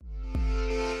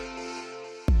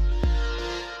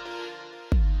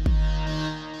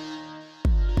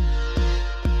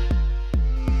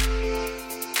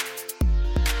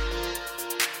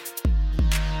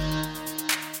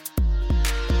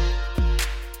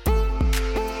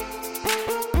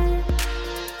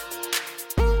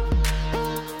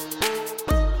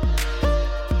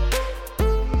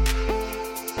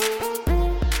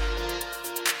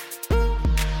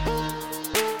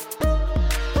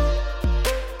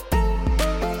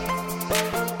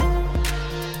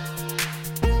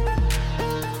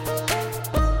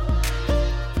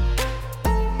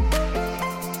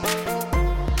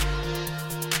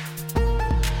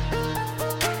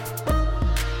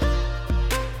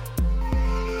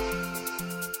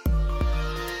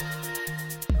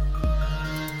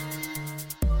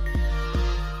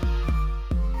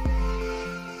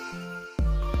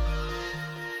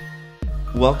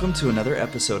Welcome to another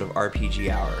episode of RPG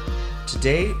Hour.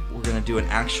 Today, we're going to do an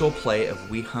actual play of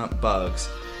We Hunt Bugs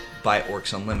by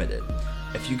Orcs Unlimited.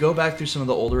 If you go back through some of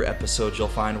the older episodes, you'll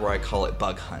find where I call it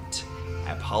Bug Hunt.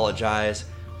 I apologize.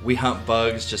 We Hunt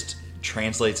Bugs just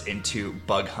translates into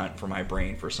Bug Hunt for my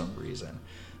brain for some reason.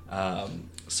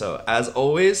 So, as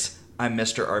always, I'm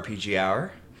Mr. RPG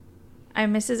Hour.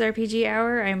 I'm Mrs. RPG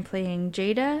Hour. I'm playing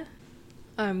Jada.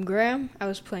 I'm Graham. I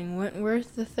was playing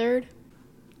Wentworth III.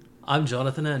 I'm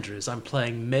Jonathan Andrews. I'm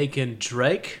playing Macon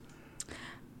Drake.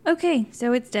 Okay,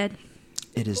 so it's dead.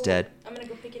 It is dead. I'm gonna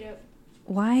go pick it up.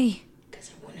 Why? Because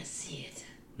I want to see it.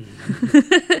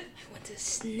 I want to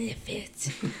sniff it.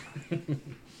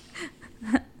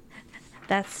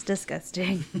 That's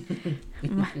disgusting.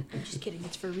 I'm just kidding.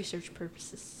 It's for research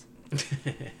purposes.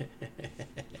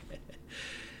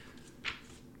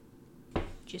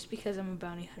 Just because I'm a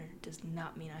bounty hunter does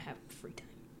not mean I have free time.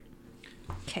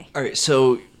 Okay. All right,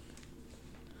 so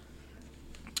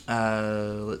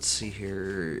let's see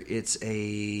here. It's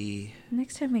a...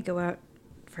 Next time we go out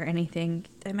for anything,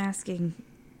 I'm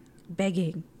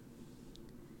begging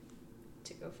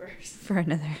To go first. for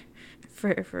another,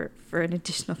 for an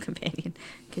additional companion,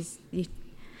 because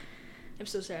I'm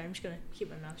so sorry. I'm just gonna keep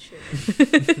my mouth shut.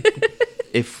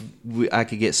 If I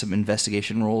could get some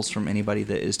investigation rolls from anybody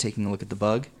that is taking a look at the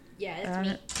bug, Yeah,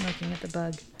 that's I'm me. looking at the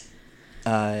bug.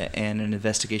 and an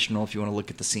investigation roll if you want to look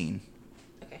at the scene.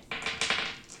 Okay.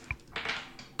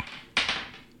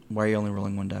 Why are you only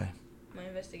rolling one die? My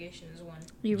investigation is 1.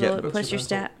 You Yeah, roll it but plus your it's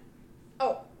stat.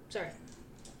 Oh, sorry.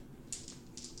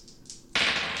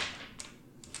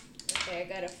 Okay, I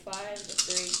got a 5, a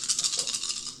 3, a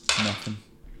 4. Nothing.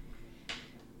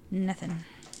 Nothing.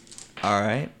 All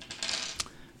right.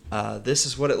 This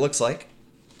is what it looks like.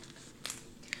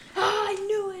 Ah, I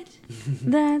knew it!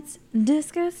 That's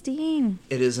disgusting.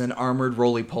 It is an armored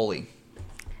roly-poly.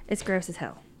 It's gross as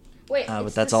hell. Wait, But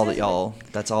it's that's the all that size of y'all.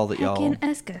 That's all that y'all Fucking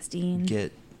disgusting. get.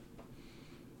 it.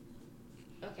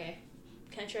 Okay.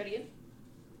 Can I try it again?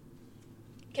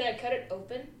 Can I cut it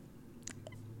open?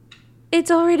 It's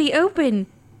already open.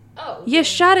 Oh. You then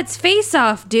shot its face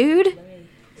off, dude. Let me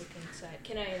look inside.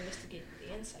 Can I investigate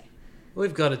the inside?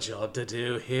 We've got a job to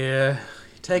do here.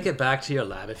 Take it back to your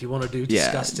lab if you want to do Yeah,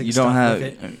 disgusting you stuff don't have.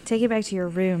 with it. Take it back to your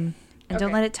room and don't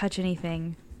Okay. let it touch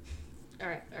anything.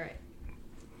 Alright.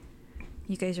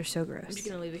 You guys are so I'm gross. just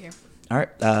gonna leave it here. All right.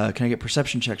 Can I get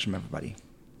perception checks from everybody?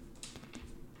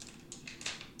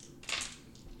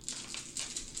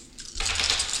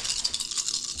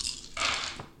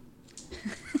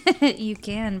 You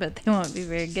can, but they won't be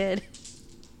very good.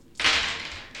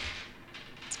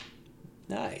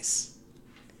 Nice.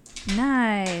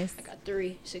 Nice. I got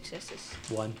 3 successes.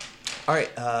 1. All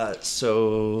right.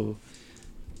 So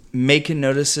Macon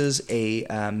notices a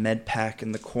med pack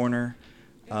in the corner.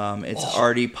 It's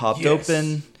already popped yes.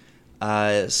 open,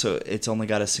 so it's only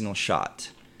got a single shot.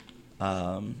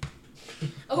 Oh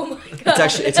my god.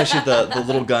 It's actually the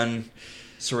little gun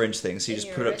syringe thing. So you In just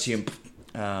your put it up to you.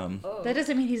 Oh. That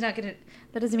doesn't mean he's not gonna.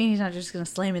 That doesn't mean he's not just gonna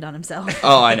slam it on himself.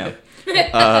 Oh, I know.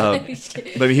 Just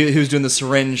kidding. But he was doing the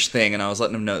syringe thing, and I was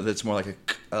letting him know that it's more like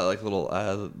a like little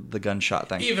the gunshot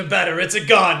thing. Even better, it's a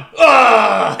gun.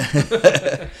 Ah!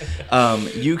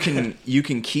 You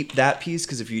can keep that piece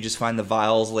because if you just find the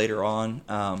vials later on,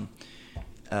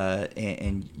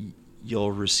 and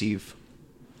you'll receive.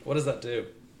 What does that do?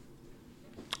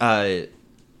 I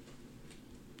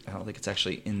don't think it's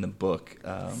actually in the book.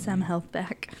 Some health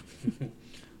back.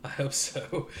 I hope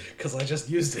so, because I just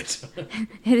used it.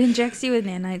 It injects you with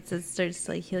nanites that starts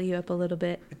to like heal you up a little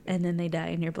bit, and then they die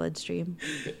in your bloodstream.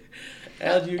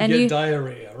 And you And get you-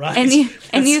 diarrhea, right? and you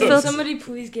So- feel- Somebody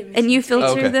please give me And you some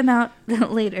filter Okay. them out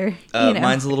later. You know.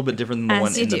 Mine's a little bit different than the As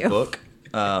one you in the do. book.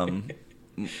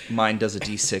 Mine does a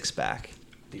D6 back.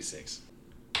 D6.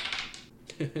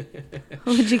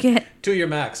 What'd you get? 2 your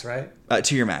max, right?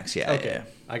 To your max, yeah. Okay. Yeah.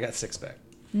 I got 6 back.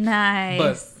 Nice.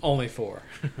 But only 4.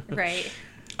 Right.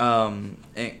 And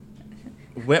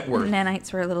Wentworth,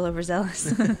 Nanites were a little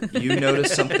overzealous. you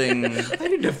notice something. I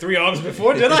didn't have 3 arms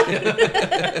before, did I?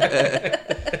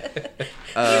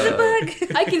 He's a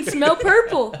bug. I can smell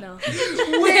purple. No.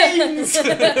 Wings!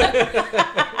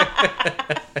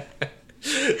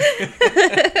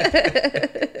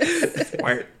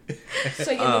 Where-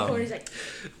 So I get in the corner. He's like,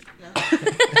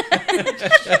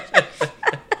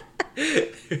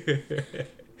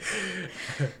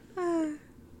 no.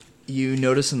 You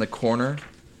notice in the corner,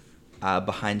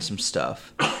 behind some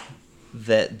stuff,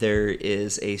 that there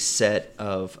is a set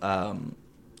of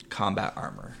combat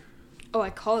armor. Oh, I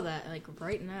call that like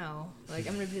right now. Like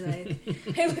I'm gonna be like,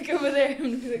 hey, look over there.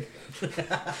 I'm gonna be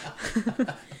like,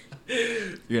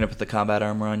 You're gonna put the combat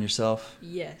armor on yourself?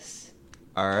 Yes.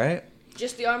 Alright.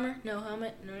 Just the armor? No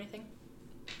helmet? No anything?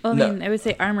 Well, I No. mean, I would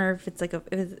say armor if it's like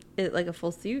a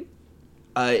full suit.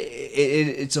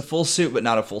 It's a full suit, but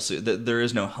not a full suit. There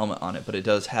is no helmet on it, but it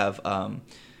does have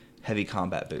heavy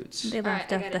combat boots. They Alright,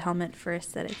 left I off got the it. helmet for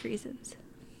aesthetic reasons.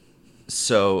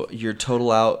 So your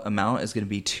total out amount is going to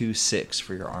be 2,600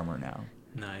 for your armor now.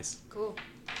 Nice. Cool.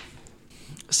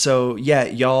 So yeah,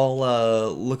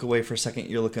 y'all look away for a second.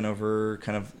 You're looking over,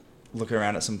 kind of looking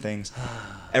around at some things.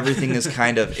 Everything is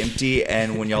kind of empty,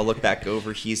 and when y'all look back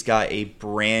over, he's got a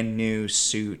brand new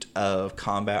suit of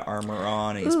combat armor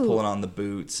on. And he's Ooh. pulling on the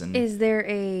boots, and Is there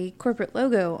a corporate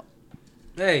logo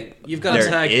Hey, you've got a there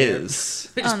tag here.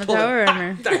 is. Just on the pull it. power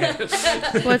armor?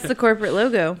 What's the corporate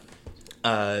logo?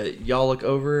 Y'all look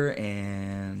over,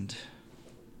 and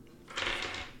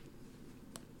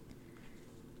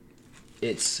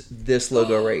it's this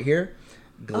logo right here,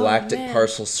 Galactic man.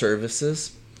 Parcel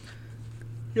Services.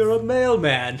 You're a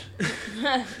mailman.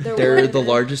 They're the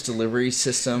largest delivery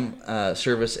system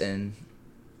service in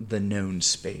the known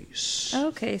space.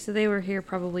 Okay, so they were here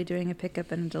probably doing a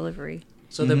pickup and a delivery.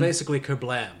 So they're basically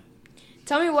Kerblam.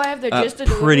 Tell me why have they just a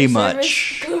delivery pretty service?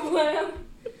 much. Kablam.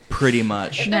 Pretty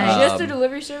much. Nice. Just a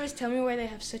delivery service? Tell me why they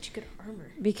have such good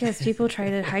armor. Because people try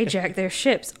to hijack their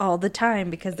ships all the time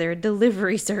because they're a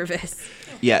delivery service.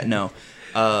 Yeah, no.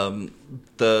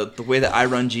 The way that I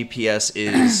run GPS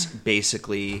is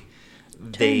basically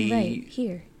they Turn right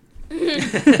here.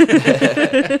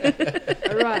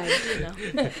 Arrived, you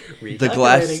know.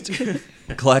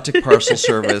 the Galactic Parcel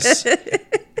Service.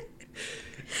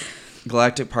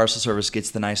 Galactic Parcel Service gets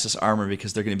the nicest armor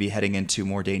because they're going to be heading into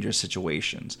more dangerous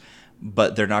situations,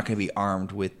 but they're not going to be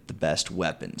armed with the best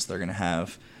weapons. They're going to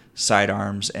have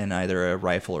sidearms and either a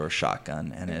rifle or a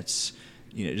shotgun, and it's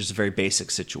just a very basic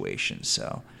situation.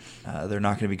 So they're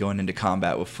not going to be going into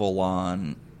combat with full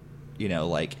on,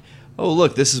 like, oh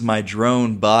look, this is my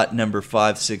drone bot number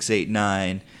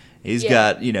 5689. He's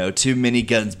got 2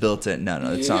 miniguns built in.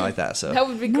 No, it's not like that. So That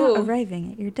would be Not cool.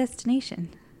 arriving at your destination.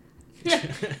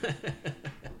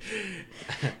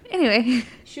 Anyway,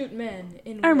 Shoot men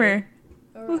in armor.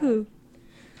 way. Alright. Woohoo.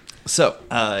 So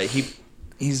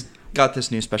he's got this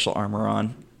new special armor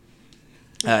on,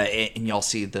 and y'all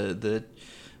see the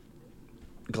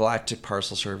Galactic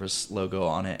Parcel Service logo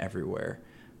on it everywhere.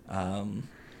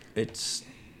 It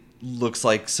looks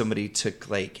like somebody took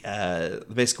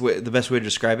basically the best way to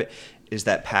describe it is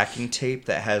that packing tape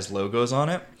that has logos on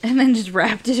it. And then just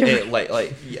wrapped it around.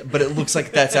 But it looks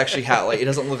like that's actually how it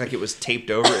doesn't look like it was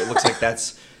taped over. It looks like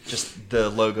that's just the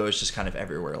logo is just kind of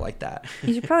everywhere like that.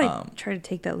 You should probably try to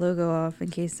take that logo off in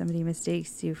case somebody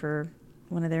mistakes you for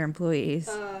one of their employees.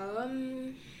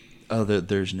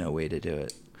 There's no way to do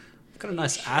it. Got a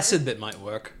nice acid that might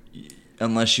work.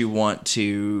 Unless you want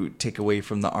to take away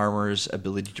from the armor's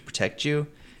ability to protect you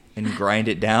and grind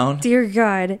it down. Dear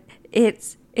God,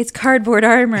 it's cardboard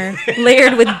armor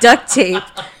layered with duct tape,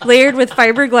 layered with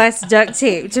fiberglass duct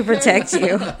tape to protect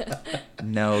you.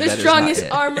 No, The that is strongest not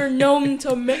it. armor known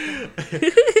to man.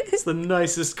 It's the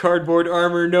nicest cardboard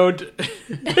armor known to...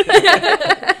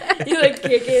 You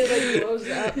kick it, it blows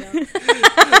up. No.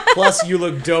 Plus, you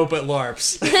look dope at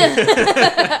LARPs.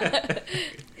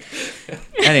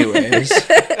 Anyways,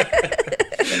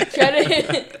 Try to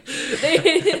they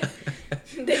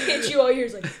hit you all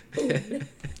yours like boom.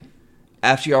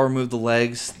 after y'all remove the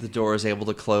legs, the door is able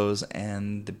to close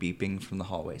and the beeping from the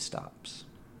hallway stops.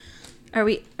 Are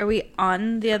we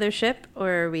on the other ship or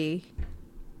are we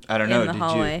I don't in know. the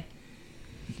hallway?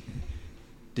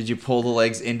 Did you pull the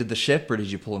legs into the ship or did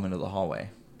you pull them into the hallway?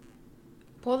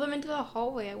 Pull them into the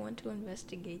hallway. I want to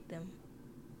investigate them.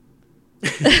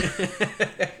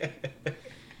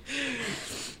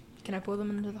 Can I pull them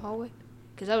into the hallway?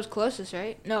 Because I was closest,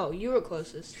 right? No, you were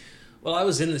closest. Well, I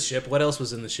was in the ship. What else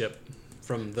was in the ship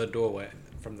from the doorway,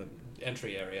 from the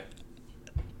entry area?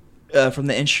 From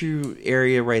the entry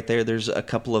area right there, there's a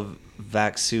couple of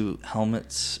vac suit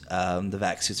helmets. The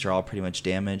vac suits are all pretty much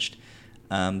damaged.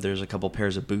 There's a couple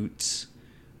pairs of boots.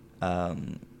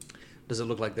 Does it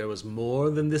look like there was more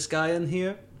than this guy in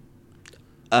here?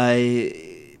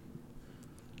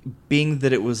 Being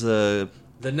that it was The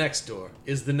next door.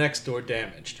 Is the next door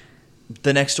damaged?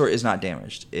 the next door is not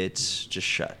damaged. It's just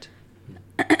shut.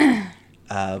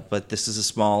 But this is a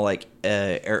small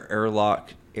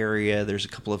airlock area. There's a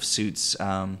couple of suits,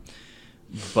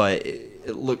 but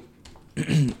it look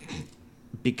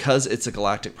because it's a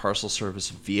Galactic Parcel Service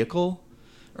vehicle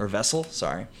or vessel.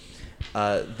 Sorry,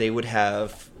 they would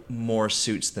have more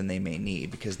suits than they may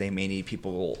need because they may need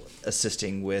people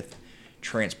assisting with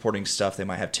transporting stuff. They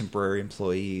might have temporary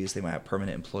employees. They might have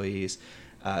permanent employees.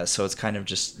 So it's kind of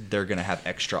just they're going to have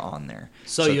extra on there.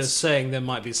 So you're it's- saying there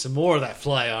might be some more of that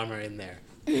fly armor in there?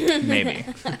 maybe.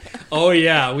 Oh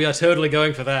yeah, we are totally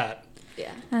going for that.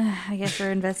 Yeah. I guess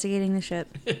we're investigating the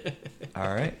ship.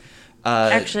 All right.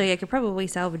 Actually, I could probably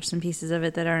salvage some pieces of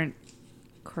it that aren't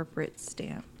corporate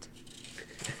stamped.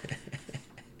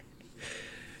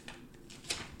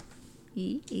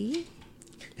 E?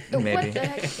 Maybe. What the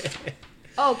heck?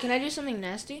 Oh, can I do something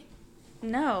nasty?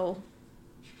 No.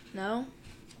 No?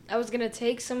 I was gonna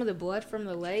take some of the blood from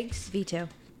the legs Veto.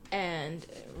 and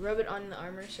rub it on the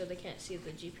armor so they can't see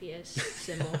the GPS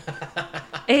symbol.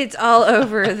 It's all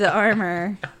over the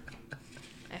armor.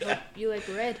 I hope you like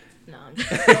red. No, I'm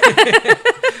just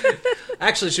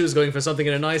Actually, she was going for something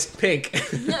in a nice pink.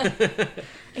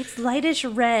 It's lightish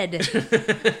red.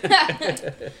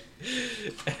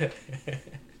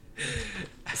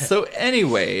 So,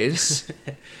 anyways,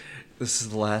 this is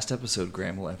the last episode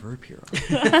Graham will ever appear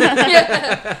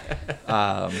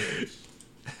on.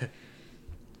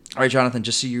 All right, Jonathan,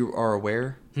 just so you are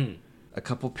aware, a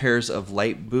couple pairs of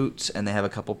light boots, and they have a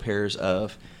couple pairs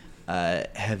of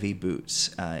heavy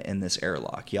boots in this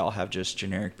airlock. Y'all have just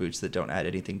generic boots that don't add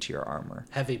anything to your armor.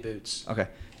 Heavy boots. Okay.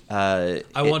 I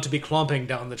want to be clomping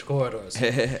down the corridors.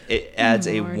 It adds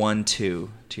a Lord. 1-2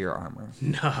 to your armor.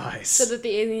 Nice. so that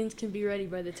the aliens can be ready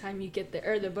by the time you get there,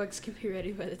 or the bugs can be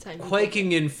ready by the time you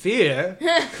Quaking in fear.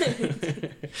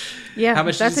 Yeah, How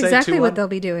much did that's you say? exactly 2-1? what they'll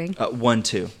be doing.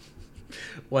 1-2.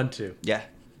 1-2. Yeah.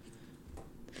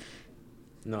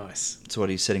 Nice. That's what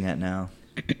he's sitting at now.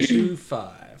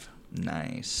 2-5.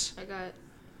 Nice. I got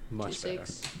Much better.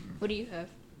 2-6. What do you have?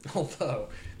 Although,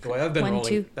 the way I've been 1-2.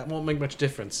 rolling, that won't make much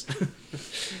difference.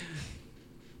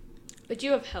 But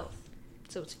you have health,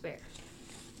 so it's fair.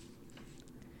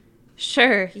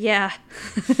 Sure, yeah.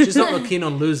 She's not real keen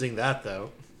on losing that,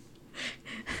 though.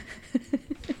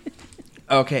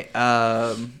 Okay.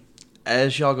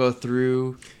 As y'all go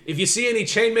through, If you see any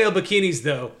chainmail bikinis,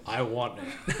 though, I want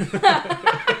it.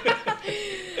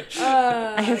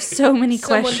 I have so many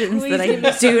Someone questions please that give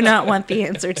I do not want the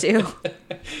answer to.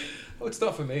 Oh, it's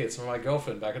not for me. It's for my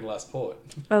girlfriend back in the last port.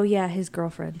 Oh, yeah, his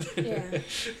girlfriend. Yeah.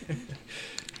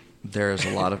 there's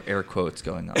a lot of air quotes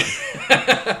going on.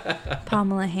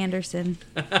 Pamela Henderson.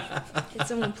 Can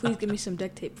someone please give me some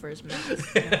duct tape for his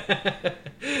mouth?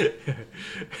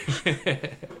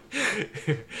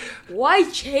 Why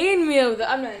chainmail?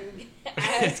 I'm not even gonna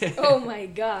ask. Oh my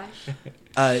gosh.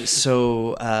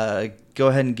 So go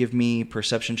ahead and give me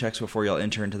perception checks before y'all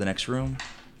enter into the next room.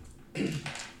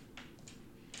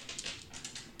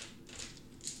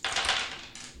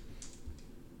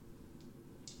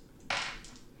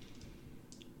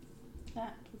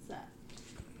 What's that?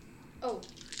 Oh.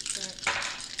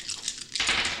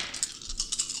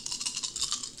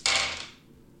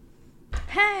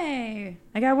 Hey!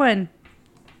 I got one.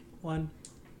 1.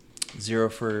 0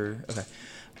 for... Okay.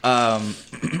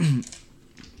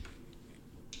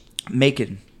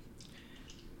 Macon,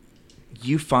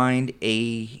 you find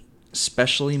a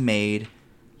specially made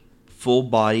full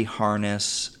body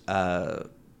harness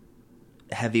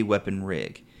heavy weapon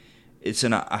rig. It's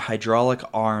in a hydraulic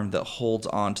arm that holds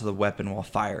onto the weapon while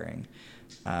firing.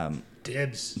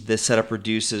 Dibs. This setup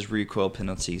reduces recoil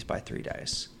penalties by 3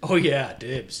 dice, Oh, yeah,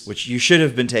 dibs. which you should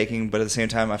have been taking, but at the same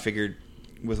time I figured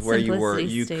with where you were,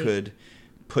 Simplicity you state. could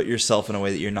put yourself in a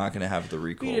way that you're not going to have the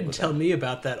recoil. You didn't with tell that. me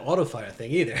about that auto fire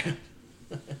thing either.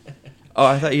 Oh,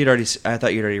 I thought you'd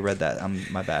already read that.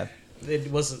 My bad.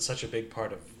 It wasn't such a big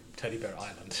part of Teddy Bear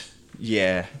Island.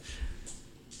 Yeah.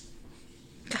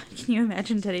 God, can you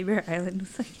imagine Teddy Bear Island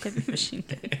with like heavy machine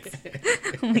guns?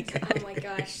 Oh my god. Oh my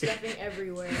gosh, stuffing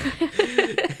everywhere.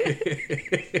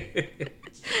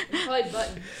 Probably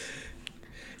buttons.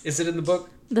 Is it in the book?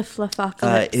 The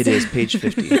fluffocalypse. It is page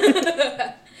 50.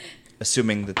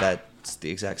 Assuming that that's the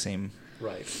exact same.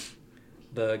 Right.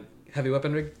 The heavy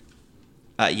weapon rig?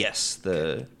 Yes,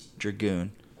 the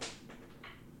Dragoon.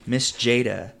 Miss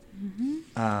Jada.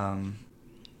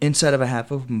 Inside of a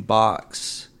half-open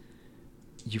box,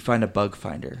 you find a bug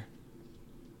finder.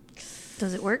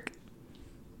 Does it work?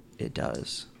 It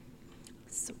does.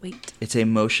 Sweet. It's a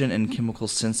motion and chemical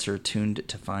sensor tuned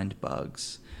to find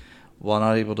bugs. While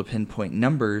not able to pinpoint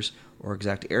numbers or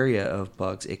exact area of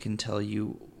bugs, it can tell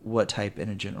you what type in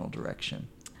a general direction.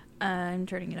 I'm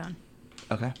turning it on.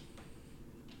 Okay.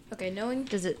 Okay, knowing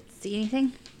Does it see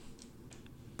anything?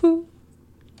 Boo.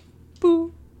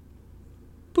 Boo.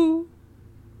 Boo.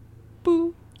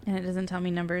 Boo. And it doesn't tell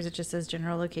me numbers, it just says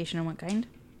general location and what kind?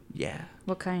 Yeah.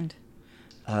 What kind?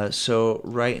 So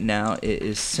right now it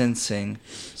is sensing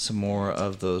some more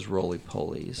of those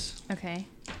roly-polies. Okay.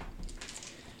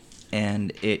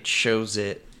 And it shows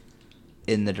it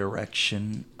in the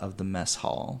direction of the mess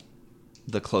hall,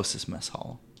 the closest mess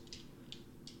hall.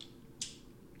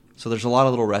 So there's a lot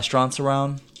of little restaurants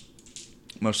around,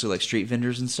 mostly like street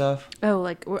vendors and stuff. Oh,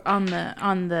 like we're on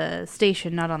the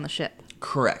station, not on the ship.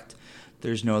 Correct.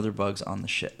 There's no other bugs on the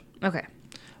ship. Okay.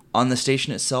 On the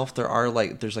station itself,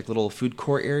 there's little food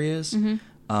court areas,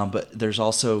 but there's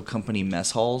also company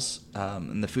mess halls,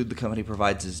 and the food the company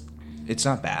provides it's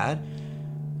not bad.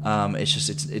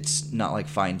 It's not like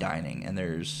fine dining, and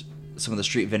there's some of the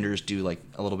street vendors do like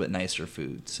a little bit nicer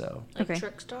food. So Like Okay.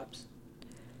 truck stops?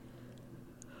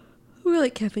 We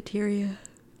like cafeteria.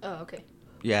 Oh, okay.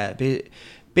 yeah,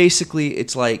 basically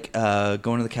it's like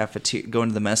going to the cafeteria, going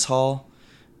to the mess hall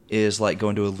is like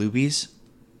going to a Luby's.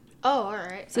 Oh, all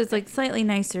right. So it's like slightly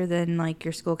nicer than like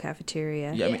your school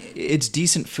cafeteria. Yeah, I mean, it's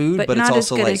decent food, but but not it's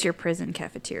as also good like as your prison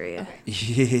cafeteria.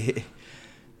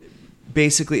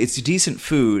 basically it's decent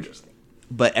food,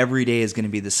 but every day is going to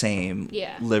be the same.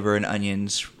 Yeah. Liver and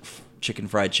onions, chicken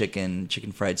fried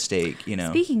steak, you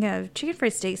know. Speaking of, chicken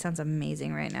fried steak sounds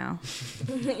amazing right now.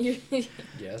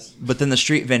 Yes. But then the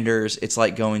street vendors, it's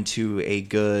like going to a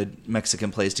good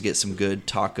Mexican place to get some good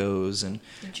tacos and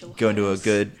going to a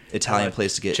good Italian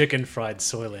place to get chicken fried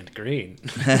Soylent Green.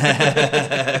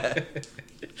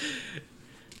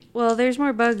 Well, there's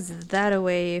more bugs that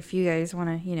away if you guys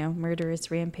want to,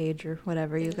 murderous rampage or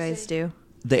whatever you guys do.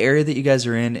 The area that you guys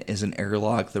are in is an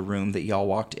airlock. The room that y'all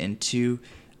walked into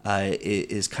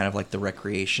is kind of like the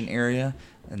recreation area,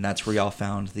 and that's where y'all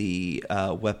found the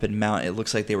weapon mount. It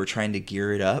looks like they were trying to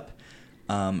gear it up,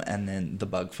 and then the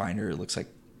bug finder, it looks like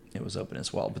it was open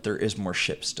as well. But there is more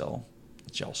ships still.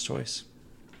 It's y'all's choice.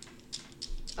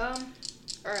 All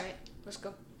right. Let's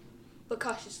go. But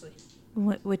cautiously.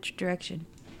 Which direction?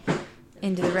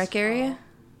 Into the rec area?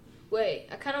 Wait,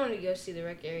 I kind of want to go see the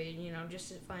rec area, just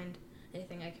to find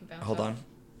anything I can bounce Hold off.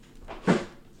 on.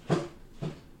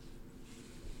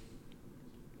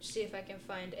 See if I can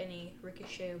find any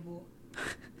ricochetable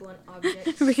blunt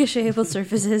objects. Ricochetable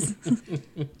surfaces.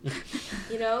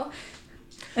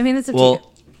 I mean, it's up to you.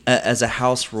 Well, as a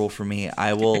house rule for me,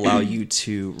 I will allow you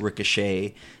to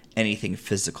ricochet anything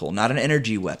physical, not an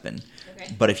energy weapon.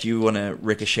 Okay. But if you want to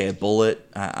ricochet a bullet,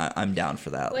 I'm down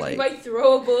for that. Like if I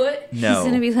throw a bullet? No. He's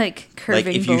going to be like curving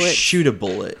like if bullets. you shoot a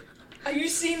bullet. Are you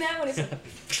seeing that when it's like...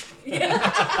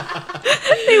 Yeah.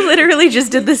 They literally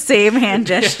just did the same hand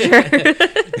gesture.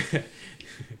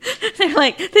 They're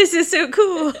like, this is so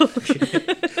cool.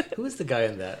 Who is the guy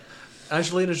in that?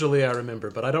 Angelina Jolie, I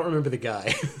remember, but I don't remember the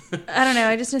guy. I don't know.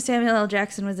 I just know Samuel L.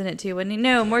 Jackson was in it too.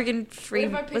 No, Morgan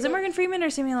Freeman. What if I Was it pick up- Morgan Freeman or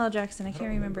Samuel L. Jackson? I can't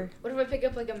remember. What if I pick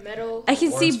up like a metal I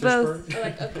can see Lawrence both. Fishburne? or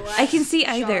like a glass I can see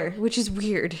either, shard? which is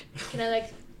weird. Can I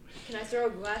throw a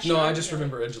glass No, shard? I just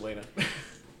remember Angelina.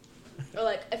 Or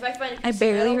like if I find a I piece of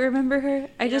barely metal, remember her.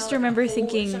 I just like a remember hole or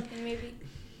thinking something maybe.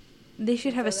 they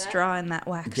should have a For that? straw in that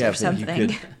wax Yeah, or but something.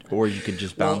 you could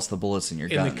just bounce the bullets in your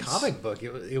In guns. the comic book,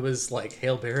 it was like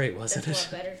Hail Berry, wasn't That's a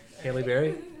it? lot better. Haley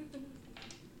Berry?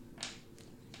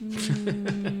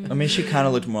 I mean, she kind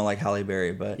of looked more like Halle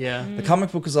Berry, but Yeah. the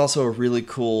comic book was also a really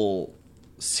cool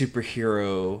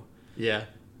superhero. Yeah.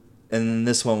 And then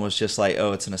this one was just like,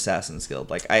 oh, it's an Assassin's Guild.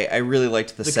 Like, I really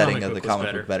liked the setting comic of the book was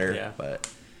comic book better, better. yeah. But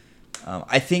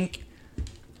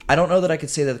I don't know that I could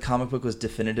say that the comic book was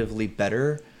definitively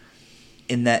better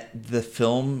in that the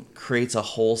film creates a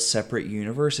whole separate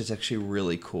universe. It's actually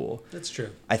really cool. That's true.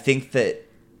 I think that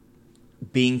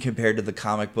being compared to the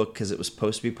comic book, because it was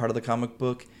supposed to be part of the comic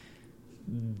book's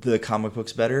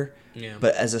better. Yeah.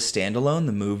 But as a standalone,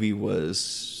 the movie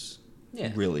was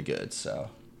really good. So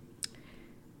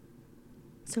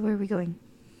Where are we going?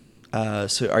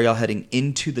 so are y'all heading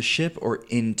into the ship or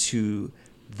into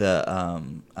the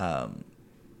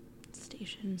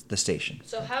Station. station?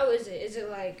 So how is it? Is it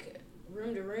like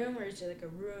room to room, or is it like a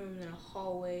room and a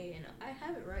hallway? And I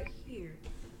have it right here.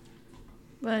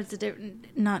 Well, it's a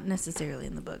different, not necessarily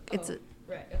in the book. It's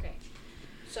Right. Okay.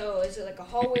 So is it like a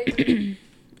hallway?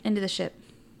 into the ship.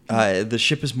 The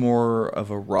ship is more of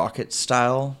a rocket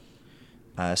style.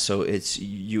 So it's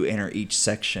you enter each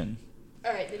section.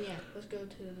 All right, then yeah, let's go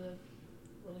to the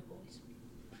roly polies.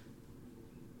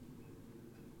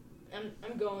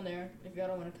 I'm going there. If y'all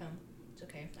don't want to come, it's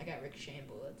okay. I got ricocheting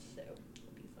bullets, so it'll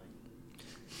be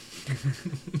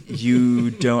fine. You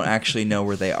don't actually know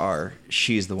where they are.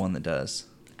 She's the one that does.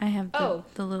 I have Oh.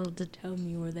 the little to tell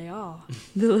me where they are.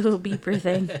 The little beeper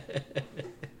thing.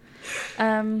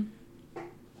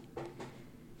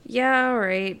 Yeah, all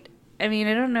right. I mean,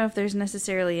 I don't know if there's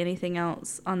necessarily anything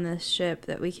else on this ship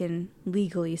that we can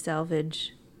legally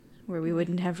salvage where we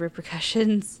wouldn't have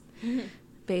repercussions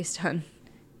based on,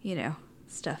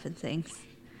 stuff and things.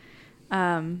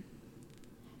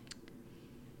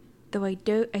 Though I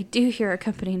do hear our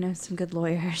company knows some good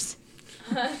lawyers.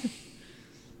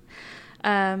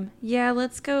 Yeah,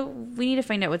 let's go. We need to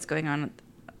find out what's going on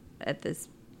at this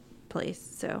place.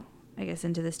 So I guess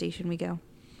into the station we go.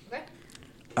 Okay.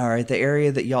 All right, the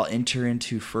area that y'all enter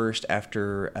into first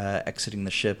after exiting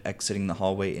the ship, exiting the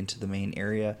hallway into the main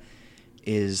area,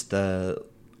 is the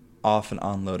off and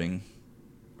onloading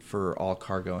for all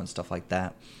cargo and stuff like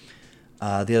that.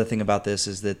 The other thing about this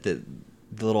is that the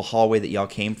little hallway that y'all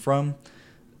came from,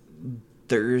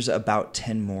 there's about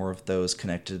 10 more of those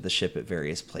connected to the ship at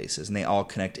various places, and they all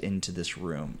connect into this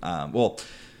room.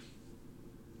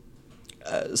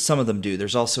 Some of them do.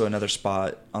 There's also another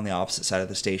spot on the opposite side of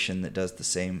the station that does the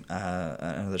same,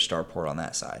 another starport on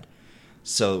that side.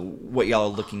 So what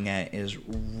y'all are looking at is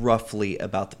roughly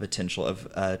about the potential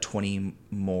of 20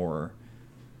 more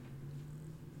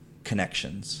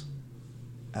connections.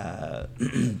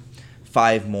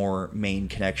 5 more main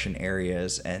connection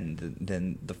areas, and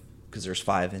then because there's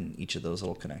 5 in each of those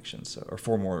little connections, so, or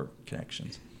 4 more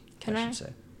connections. Can I should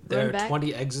say. There are back?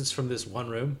 20 exits from this one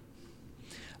room.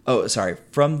 Oh, sorry.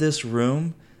 From this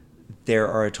room, there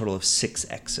are a total of 6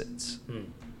 exits.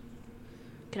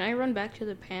 Can I run back to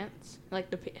the pants? Like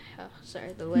the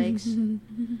legs.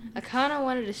 I kind of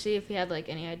wanted to see if he had like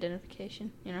any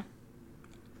identification, you know?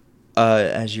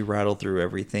 As you rattle through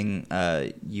everything,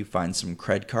 you find some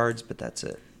cred cards, but that's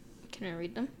it. Can I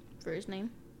read them for his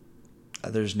name?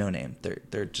 There's no name.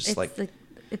 They're just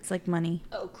it's like money.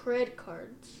 Oh, cred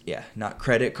cards. yeah, not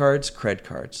credit cards, cred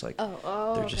cards. Like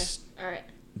Oh, they're okay. just All right.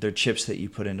 they're chips that you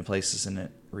put into places and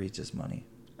it reads as money.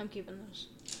 I'm keeping those.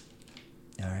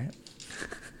 All right.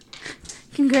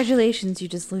 Congratulations, you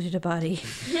just looted a body.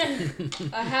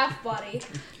 A half body.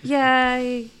 Yeah,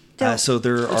 I don't. So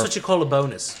there That's are what you call a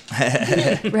bonus.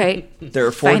 Right. there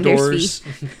are 4 Finder's doors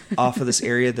off of this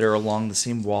area that are along the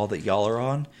same wall that y'all are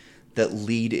on that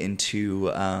lead into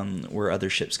where other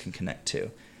ships can connect to.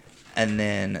 And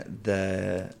then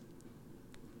the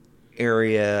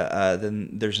area, then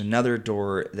there's another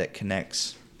door that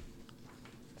connects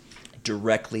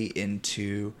directly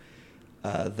into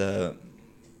the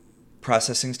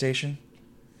processing station.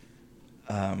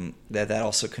 That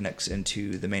also connects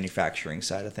into the manufacturing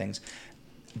side of things.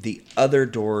 The other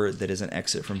door that is an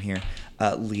exit from here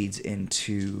leads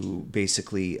into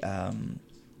basically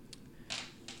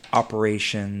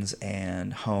operations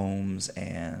and homes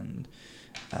and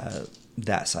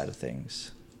that side of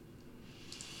things.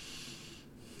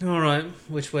 All right,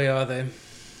 which way are they?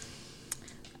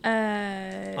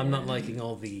 I'm I'm not liking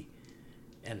all the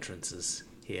entrances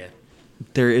here.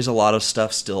 There is a lot of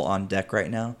stuff still on deck right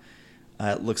now.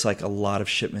 It looks like a lot of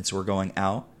shipments were going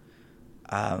out.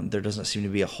 There doesn't seem to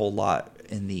be a whole lot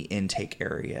in the intake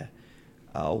area.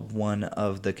 One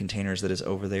of the containers that is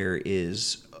over there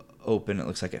is open. It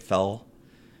looks like it fell,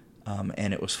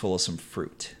 and it was full of some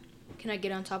fruit. Can I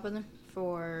get on top of them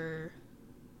for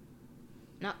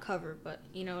not cover, but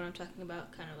you know what I'm talking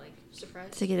about? Kind of like surprise.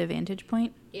 to get a vantage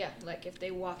point. Yeah, like if they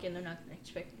walk in, they're not gonna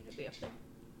expect me to be up there.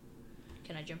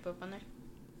 Can I jump up on there?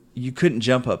 You couldn't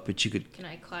jump up, but you could. Can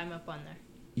I climb up on there?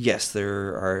 Yes,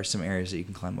 there are some areas that you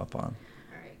can climb up on.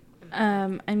 All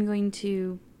right. I'm going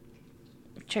to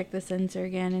check the sensor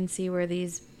again and see where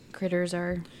these critters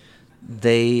are.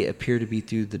 They appear to be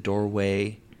through the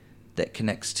doorway that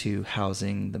connects to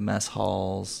housing, the mess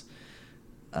halls,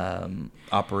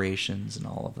 operations, and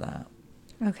all of that.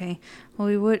 Okay.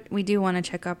 Well, we do want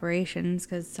to check operations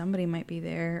because somebody might be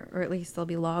there, or at least there'll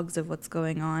be logs of what's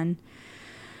going on.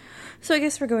 So I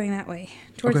guess we're going that way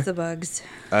towards Okay. the bugs.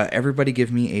 Everybody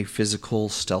give me a physical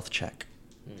stealth check.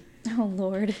 Oh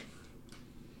Lord.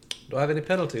 Do I have any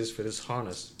penalties for this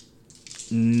harness?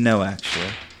 No, actually.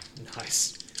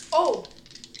 Nice. Oh!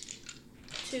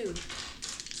 2.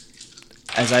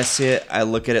 As I see it, I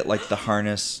look at it like the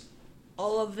harness.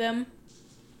 All of them?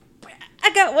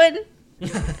 I got one.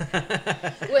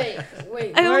 Wait. I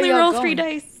where only y'all rolled going? 3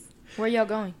 dice. Where y'all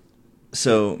going?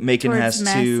 So Macon Towards has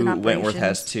mess 2, and Wentworth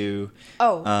has operations. 2.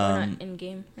 Oh, we're Um, not in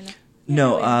game right now.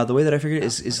 No, the way that I figured it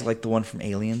is like the one from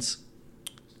Aliens.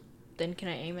 Then can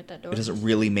I aim at that door? It doesn't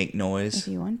really make If noise.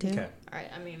 you want to. Okay. All right,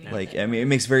 I mean, Like, I mean, it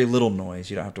makes very little noise.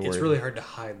 You don't have to worry. It's really hard to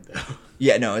hide, though.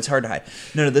 Yeah, no, it's hard to hide.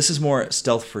 No, this is more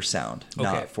stealth for sound, Okay.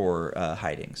 not for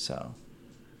hiding. So,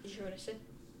 You sure what I said?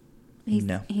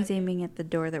 No. He's aiming at the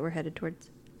door that we're headed towards.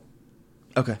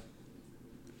 okay.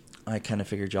 I kind of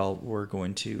figured y'all were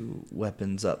going to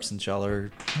weapons up since y'all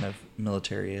are kind of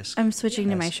military-esque. I'm switching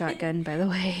to my Yes. shotgun, by the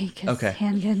way, because Okay.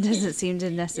 handgun doesn't seem to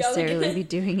necessarily be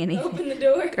doing anything. Open the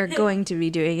door. Or going to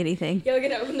be doing anything. Y'all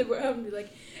gonna open the door and be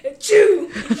like, achoo!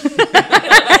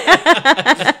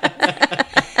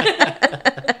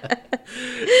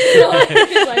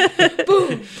 It's like,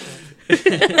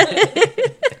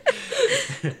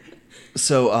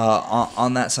 So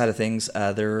on that side of things,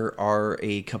 there are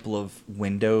a couple of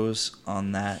windows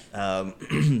on that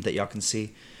that y'all can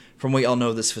see. From what y'all know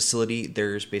of this facility,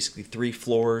 there's basically 3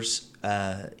 floors.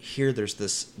 Here, there's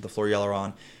the floor y'all are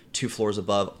on, 2 floors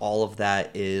above. All of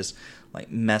that is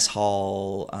like mess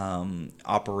hall,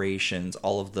 operations,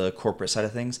 all of the corporate side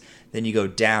of things. Then you go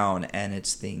down, and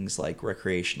it's things like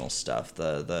recreational stuff,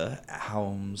 the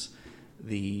homes,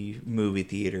 the movie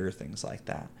theater, things like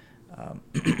that.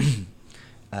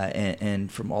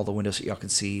 And from all the windows that y'all can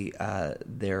see,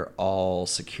 they're all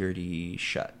security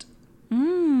shut.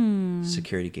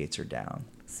 Security gates are down.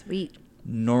 Sweet.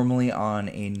 Normally, on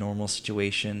a normal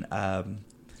situation,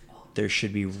 there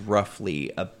should be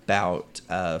roughly about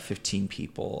 15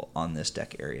 people on this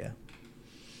deck area.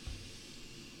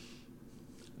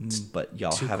 But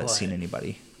y'all too haven't quiet. seen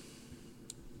anybody.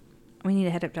 We need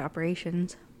to head up to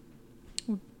operations.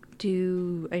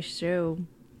 Do I show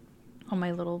on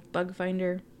my little bug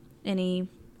finder any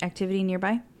activity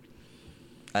nearby?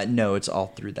 No, it's all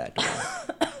through that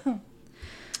door.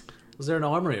 Was there an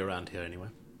armory around here anyway?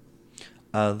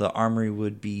 The armory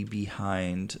would be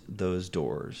behind those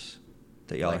doors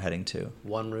that y'all are Right. heading to.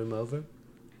 One room over?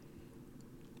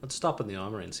 Let's stop in the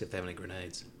armory and see if they have any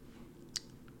grenades.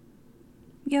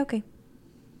 Yeah, okay.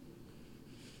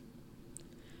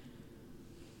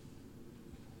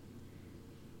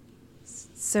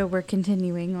 So we're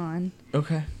continuing on.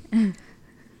 Okay.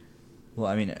 Well,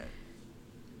 I mean,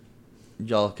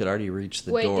 y'all could already reach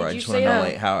the Wait, door. did I you just want to say know, that?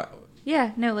 like, how.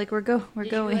 Yeah, no, like we're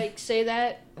Did going. you, like, say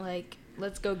that? Like,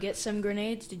 let's go get some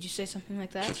grenades? Did you say something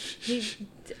like that?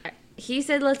 He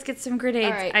said, "Let's get some grenades."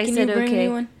 All right, I can said, you bring "Okay."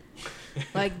 me one?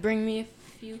 Like, bring me a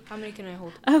few. How many can I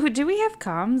hold? Oh, do we have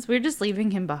comms? We're just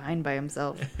leaving him behind by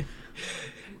himself.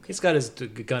 He's got his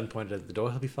gun pointed at the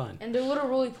door. He'll be fine. And they're little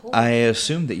roly poly. I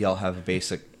assume that y'all have a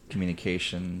basic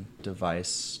communication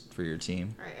device for your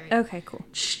team. All right. Okay, cool.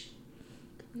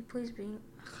 Can you please be? You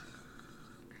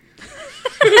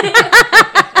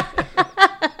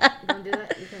gonna do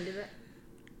that? You gonna do that?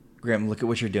 Graham, look at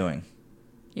what you're doing.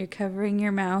 You're covering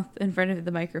your mouth in front of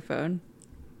the microphone.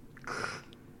 All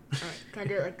right. Can I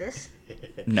do it like this?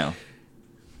 No.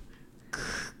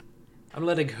 I'm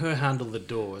letting her handle the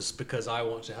doors because I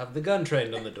want to have the gun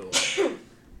trained on the door.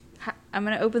 I'm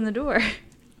gonna open the door.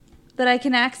 That I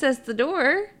can access the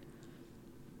door.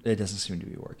 It doesn't seem to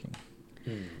be working.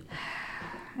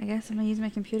 I guess I'm gonna use my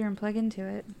computer and plug into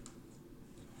it.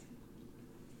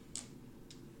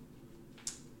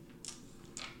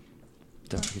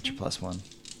 Don't forget your +1.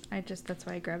 That's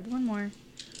why I grabbed one more.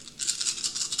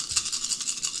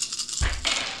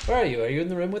 Where are you? Are you in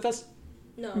the room with us?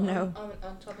 No. No. I'm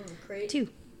on top of a crate. 2.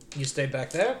 You stayed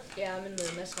back there? Yeah, I'm in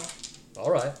the mess hall. All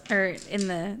right. Or in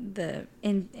the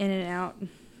in and out.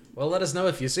 Well, let us know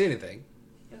if you see anything.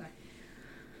 Okay.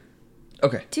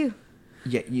 Okay. 2.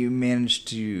 Yeah, you managed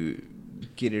to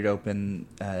get it open.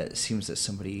 It seems that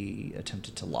somebody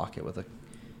attempted to lock it with a...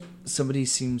 Somebody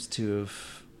seems to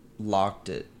have locked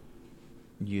it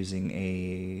using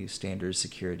a standard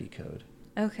security code.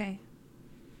 Okay.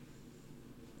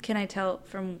 Can I tell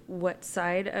from what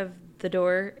side of the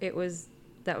door that was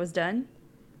done?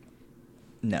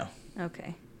 No.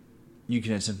 Okay. You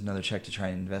can attempt another check to try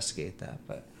and investigate that,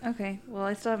 but... Okay. Well,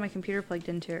 I still have my computer plugged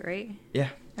into it, right? Yeah.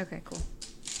 Okay, cool.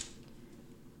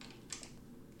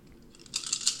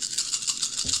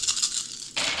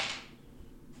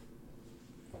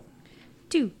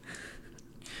 Two.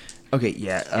 Okay,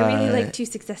 yeah. I really like 2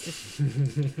 successes.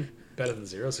 Better than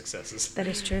 0 successes. That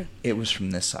is true. It was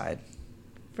from this side.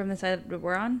 From the side that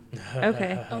we're on?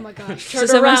 Okay. Oh my gosh. So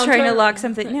someone's trying to lock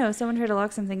something. No, someone tried to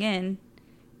lock something in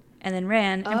and then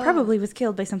ran and Oh. probably was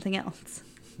killed by something else.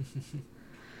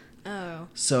 Oh.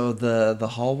 So the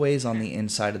hallways on the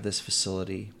inside of this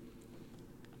facility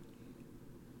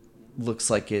looks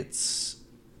like it's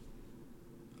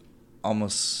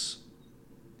almost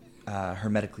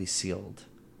hermetically sealed.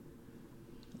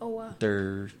 Oh wow.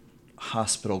 They're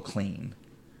hospital clean.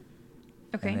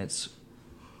 Okay. And it's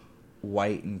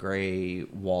white and gray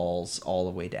walls all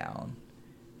the way down.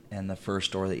 And the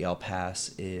first door that y'all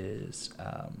pass is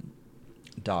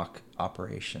dock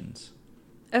operations.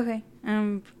 Okay.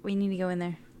 We need to go in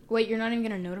there. Wait, you're not even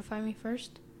gonna notify me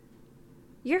first?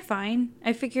 You're fine.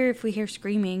 I figure if we hear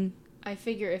screaming. I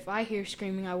figure if I hear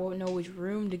screaming, I won't know which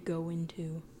room to go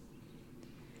into.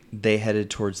 They headed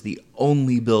towards the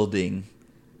only building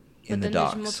in But the then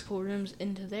docks. there's multiple rooms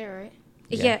into there, right?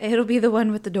 Yeah. Yeah, it'll be the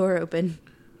one with the door open.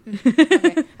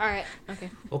 Okay. All right. Okay.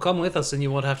 Well, come with us and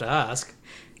you won't have to ask.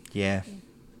 Yeah.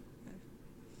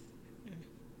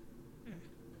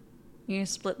 You gonna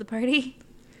split the party?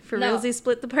 For No. realsy,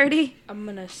 split the party? I'm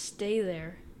gonna stay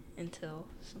there until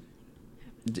something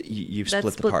You've That's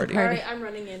split the split the party. party. Alright, I'm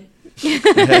running in.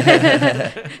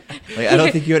 Like, I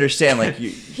don't think you understand. Like you,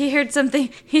 He heard something.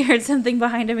 He heard something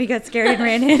behind him. He got scared and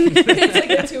ran in. It's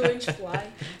like a 2-inch fly.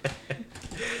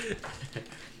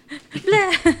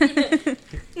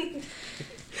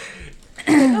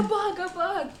 A bug, a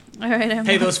bug. All right,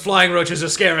 Hey, those flying roaches are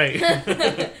scary.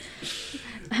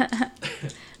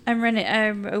 I'm running.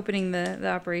 I'm opening the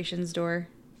operations door.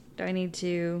 Do I need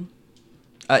to?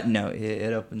 no,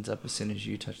 it opens up as soon as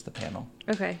you touch the panel.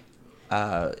 Okay.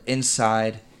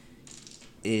 Inside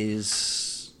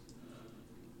is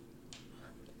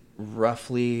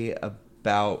roughly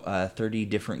about 30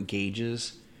 different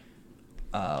gauges.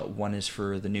 One is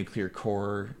for the nuclear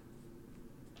core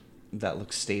that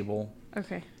looks stable.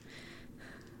 Okay.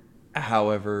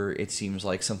 However, it seems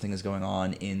like something is going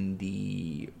on in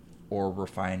the ore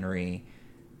refinery.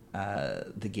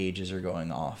 The gauges are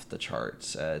going off the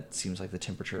charts. It seems like the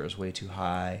temperature is way too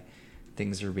high.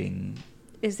 Things are being...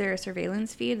 Is there a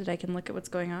surveillance feed that I can look at what's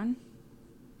going on?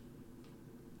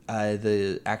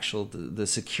 The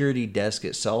security desk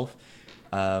itself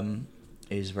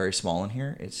is very small in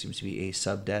here. It seems to be a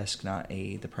sub desk, not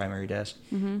the primary desk.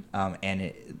 Mm-hmm. And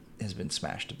it has been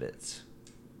smashed to bits.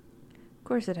 Of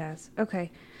course it has.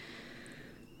 Okay.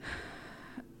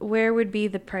 Where would be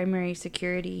the primary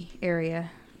security area?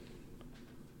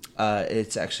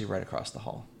 It's actually right across the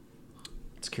hall.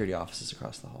 Security offices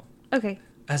across the hall. Okay.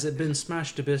 Has it been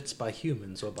smashed to bits by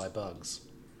humans or by bugs?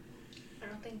 I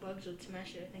don't think bugs would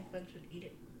smash it. I think bugs would eat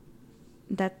it.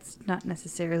 That's not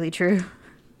necessarily true.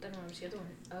 Then what was the other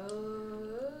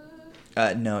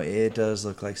one? No, it does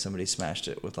look like somebody smashed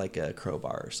it with like a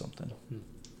crowbar or something.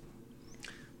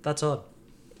 That's odd.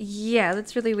 Yeah,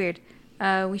 that's really weird.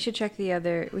 We should check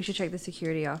we should check the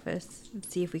security office and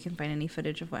see if we can find any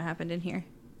footage of what happened in here.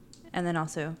 And then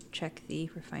also check the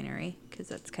refinery, because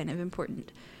that's kind of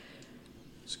important.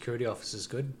 Security office is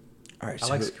good. All right, I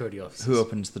so like security offices. Who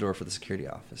opens the door for the security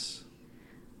office?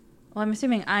 Well, I'm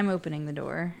assuming I'm opening the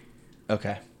door,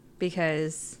 Okay.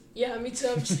 because Yeah, me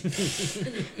too.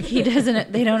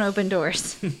 they don't open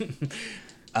doors.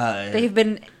 They've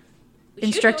been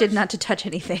instructed doors. not to touch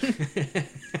anything.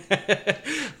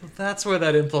 That's where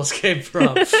that impulse came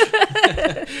from.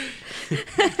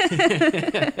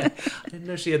 I didn't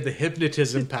know she had the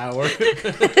hypnotism power.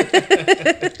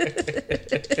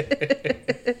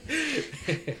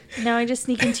 No, I just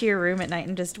sneak into your room at night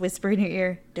and just whisper in your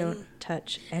ear, "Don't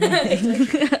touch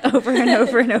anything," over and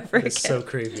over and over again. It's so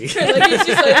creepy. Like, it's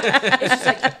just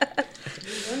like,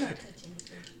 you will not touch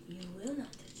anything. You will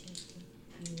not touch anything.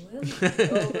 You will not.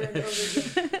 Over and over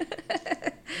again.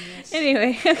 Yes.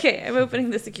 Anyway, okay, I'm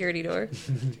opening the security door.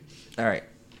 All right.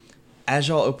 As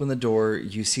y'all open the door,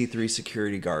 you see 3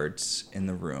 security guards in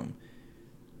the room.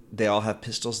 They all have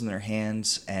pistols in their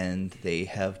hands, and they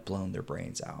have blown their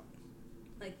brains out.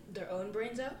 Like their own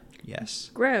brains out? Yes.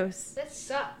 Gross. That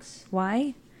sucks.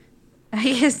 Why?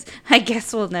 I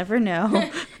guess we'll never know.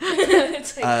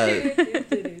 It's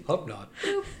like, Hope not.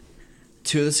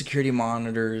 2 of the security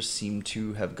monitors seem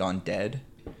to have gone dead.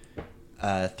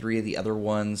 3 of the other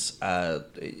ones,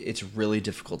 it's really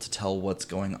difficult to tell what's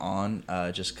going on,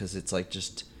 just because it's like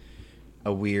just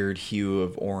a weird hue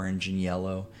of orange and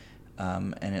yellow.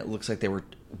 And it looks like they were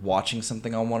watching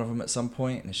something on one of them at some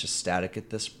point, and it's just static at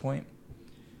this point.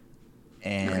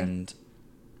 And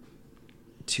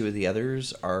 2 of the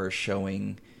others are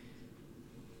showing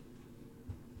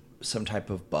some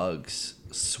type of bugs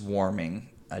swarming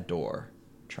a door,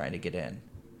 trying to get in.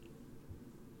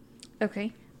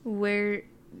 Okay. Where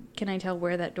can I tell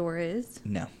where that door is?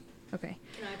 No. Okay.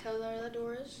 can I tell where that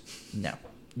door is? No.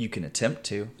 You can attempt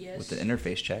to Yes. with the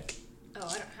interface check. Oh, I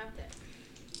don't have that.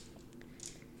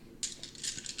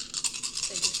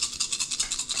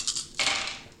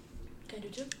 Can I do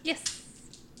 2? Yes.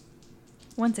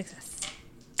 1 success.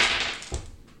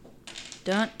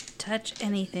 Don't touch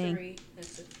anything. 3.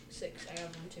 That's a 6. I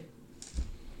have 1 too.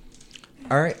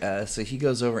 All right. So he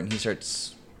goes over and he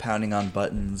starts pounding on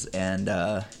buttons, and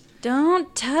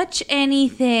Don't touch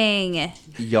anything.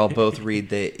 y'all both read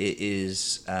that it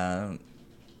is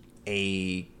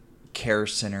a care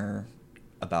center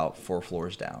about 4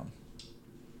 floors down.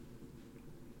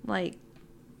 Like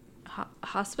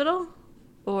hospital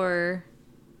or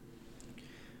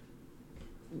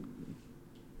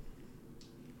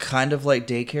Kind of like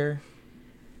daycare,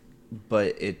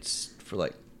 but it's for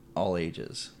like all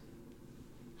ages.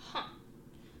 Huh.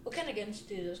 What kind of guns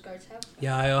do those guards have?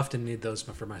 Yeah, I often need those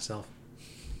for myself.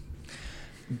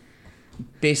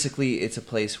 Basically, it's a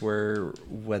place where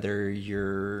whether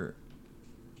you're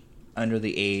under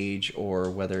the age or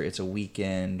whether it's a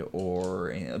weekend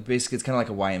or basically it's kind of like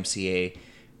a YMCA.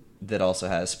 that also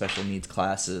has special needs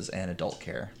classes and adult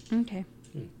care. Okay.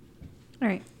 All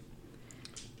right.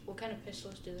 What kind of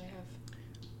pistols do they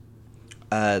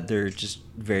have? They're just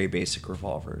very basic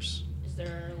revolvers. Is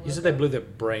there? You said they blew their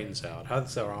brains out.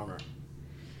 How's their armor?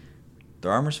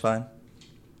 Their armor's fine.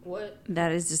 What?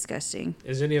 That is disgusting.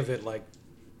 Is any of it like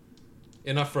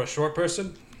enough for a short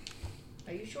person?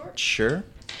 Are you short? Sure.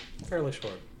 Fairly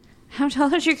short. How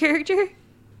tall is your character?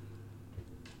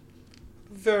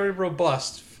 Very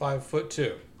robust,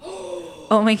 5'2".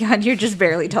 Oh my god, you're just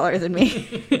barely taller than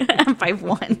me. I'm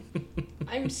 5'1".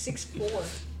 I'm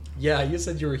 6'4". Yeah, you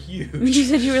said you were huge. You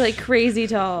said you were like crazy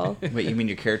tall. Wait, you mean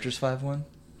your character's 5'1"?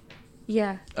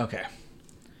 Yeah. Okay.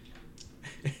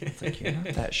 It's like, you're not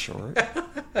that short.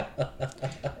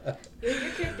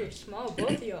 Your character's small, both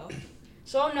of y'all.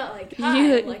 So I'm not like, You-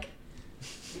 hi, I'm like,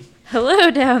 Hello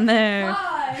down there.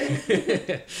 hi.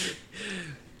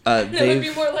 That would be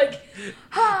They've more like,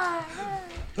 hi.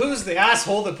 Who's the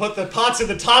asshole that put the pots in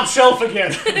the top shelf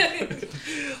again?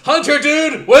 Hunter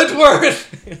dude, Wentworth.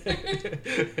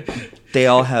 they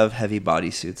all have heavy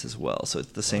bodysuits as well, so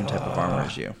it's the same type of armor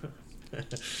as you.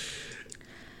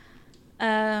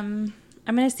 I'm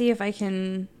gonna see if I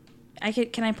can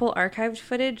pull archived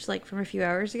footage like from a few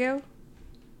hours ago?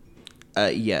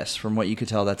 Yes, from what you could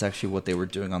tell, that's actually what they were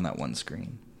doing on that one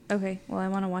screen. Okay, well I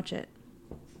want to watch it.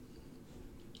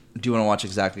 Do you want to watch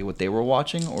exactly what they were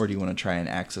watching, or do you want to try and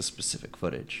access specific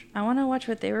footage? I want to watch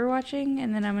what they were watching,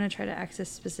 and then I'm gonna try to access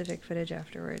specific footage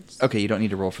afterwards. Okay, you don't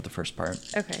need to roll for the first part.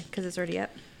 Okay, because it's already up.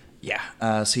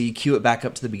 Yeah. So you cue it back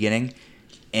up to the beginning,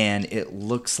 and it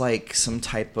looks like some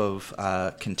type of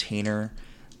container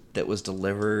that was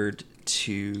delivered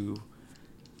to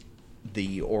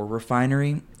the ore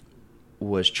refinery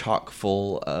was chock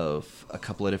full of a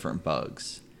couple of different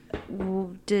bugs.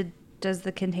 Does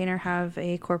the container have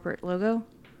a corporate logo?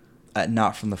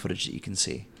 Not from the footage that you can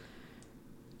see.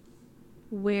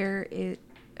 Where did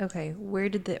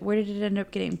it end up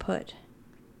getting put?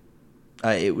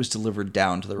 It was delivered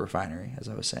down to the refinery, as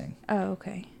I was saying. Oh,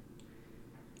 okay.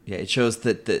 Yeah, it shows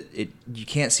that you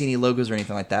can't see any logos or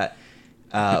anything like that,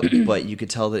 but you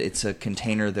could tell that it's a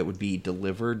container that would be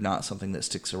delivered, not something that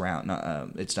sticks around.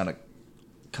 It's not a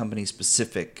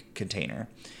company-specific container.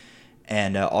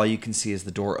 And all you can see is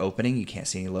the door opening. You can't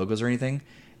see any logos or anything.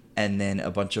 And then a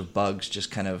bunch of bugs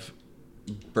just kind of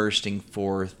bursting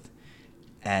forth,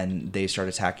 and they start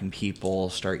attacking people,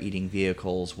 start eating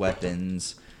vehicles,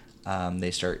 weapons.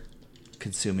 They start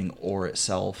consuming ore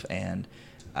itself, and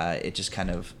it just kind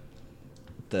of,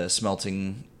 the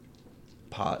smelting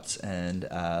pots and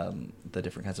the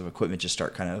different kinds of equipment just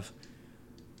start kind of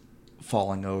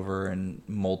falling over, and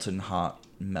molten hot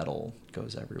metal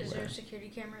goes everywhere. Is there a security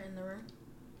camera in the room?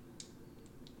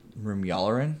 Room y'all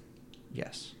are in?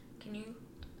 Yes.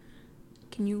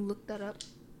 Can you look that up?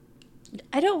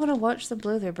 I don't want to watch them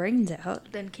blow their brains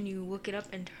out. Then can you look it up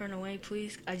and turn away,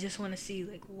 please? I just want to see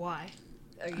like why.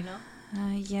 Or you know?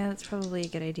 Yeah, that's probably a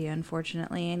good idea.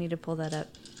 Unfortunately, I need to pull that up.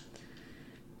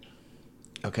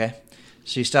 Okay.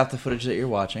 So you stop the footage that you're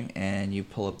watching, and you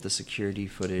pull up the security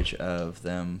footage of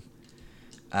them.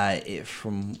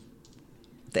 From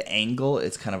the angle,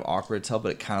 it's kind of awkward to tell,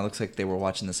 but it kind of looks like they were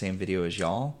watching the same video as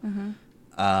y'all. Mm-hmm.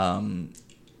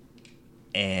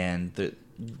 And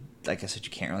like I said,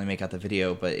 you can't really make out the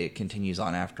video, but it continues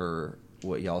on after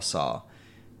what y'all saw.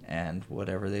 And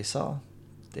whatever they saw,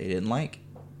 they didn't like.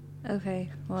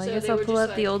 Okay. Well, I So guess they I'll were pull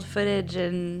just up the like- old footage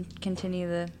and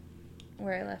continue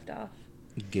where I left off.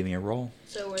 Give me a roll.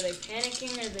 So were they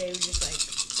panicking or they were just like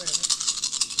whatever?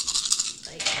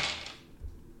 Like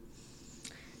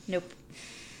Nope.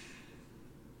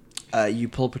 You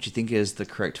pull up what you think is the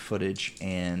correct footage,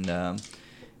 and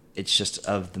it's just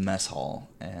of the mess hall.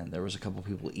 And there was a couple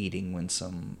people eating when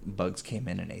some bugs came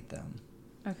in and ate them.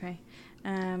 Okay.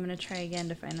 I'm going to try again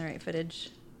to find the right footage.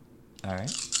 All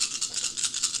right.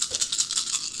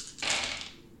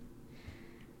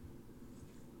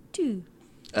 Two.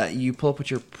 You pull up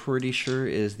what you're pretty sure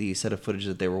is the set of footage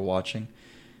that they were watching.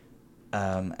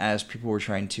 As people were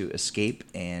trying to escape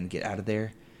and get out of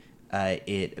there,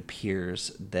 it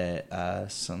appears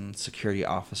that some security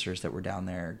officers that were down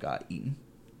there got eaten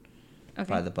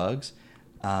by the bugs.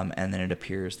 And then it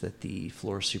appears that the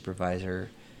floor supervisor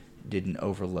did an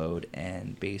overload,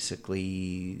 and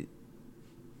basically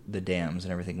the dams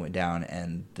and everything went down,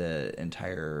 and the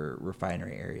entire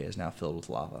refinery area is now filled with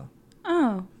lava.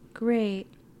 Oh, great.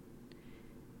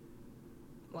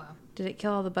 wow. Did it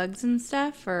kill all the bugs and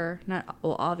stuff, or not?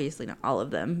 Well, obviously not all of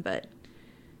them, but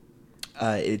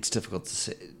It's difficult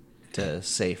to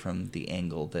say from the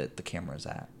angle that the camera's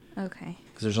at. okay.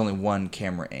 Because there's only one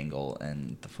camera angle,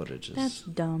 and the footage is... That's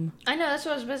dumb. I know, that's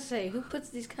what I was about to say. Who puts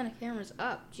these kind of cameras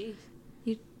up? Jeez.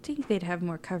 You'd think they'd have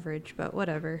more coverage, but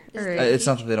whatever. Is All it- right. It's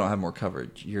not that they don't have more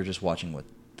coverage. You're just watching what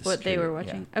They were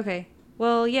watching. Okay.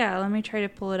 Well, yeah, let me try to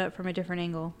pull it up from a different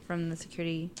angle from the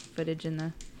security footage in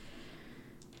the...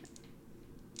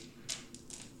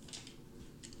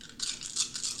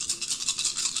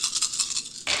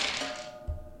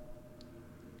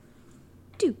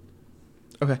 Dude.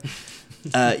 Okay.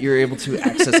 You're able to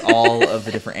access all of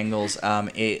the different angles.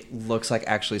 It looks like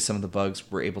actually some of the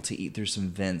bugs were able to eat through some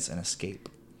vents and escape.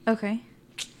 Okay.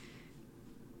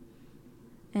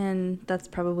 And that's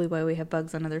probably why we have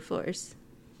bugs on other floors.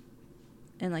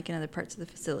 And like in other parts of the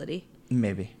facility.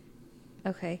 Maybe.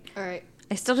 Okay. All right.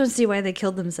 I still don't see why they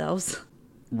killed themselves.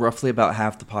 Roughly about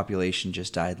half the population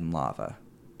just died in lava.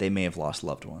 They may have lost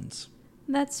loved ones.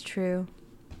 That's true.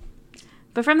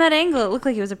 But from that angle, it looked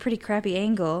like it was a pretty crappy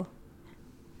angle.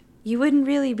 You wouldn't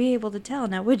really be able to tell,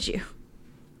 now would you?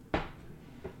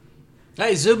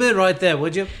 Hey, zoom in right there,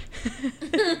 would you?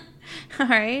 All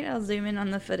right, I'll zoom in on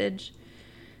the footage.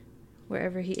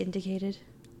 Wherever he indicated.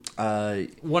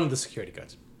 One of the security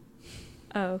guards.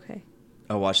 Oh, okay.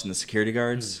 Watching the security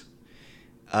guards.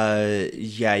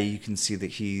 Yeah, you can see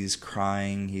that he's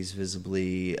crying. He's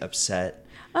visibly upset.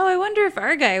 Oh, I wonder if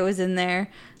our guy was in there.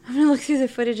 I'm going to look through the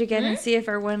footage again and see if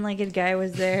our one-legged guy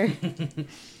was there.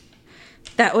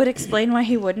 That would explain why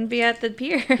he wouldn't be at the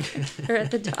pier or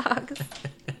at the docks.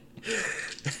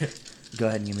 Go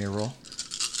ahead and give me a roll.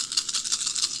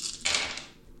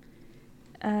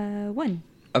 1.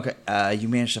 Okay, you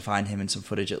managed to find him in some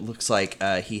footage. It looks like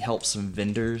he helped some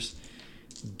vendors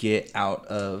get out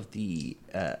of the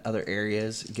other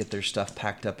areas, get their stuff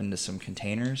packed up into some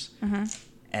containers. Uh-huh.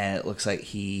 And it looks like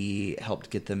he helped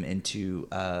get them into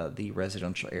the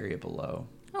residential area below.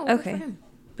 Oh, good Okay. for him.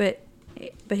 But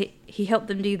he helped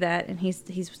them do that, and he's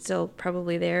still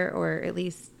probably there, or at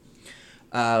least...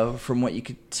 From what you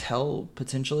could tell,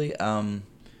 potentially,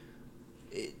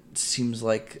 it seems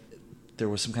like there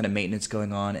was some kind of maintenance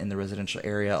going on in the residential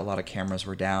area. A lot of cameras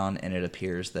were down, and it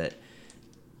appears that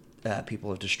people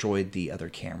have destroyed the other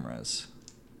cameras.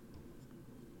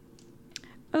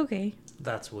 Okay.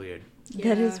 That's weird.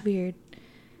 That is Yeah. weird.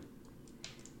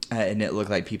 And it looked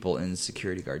like people in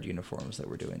security guard uniforms that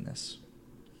were doing this.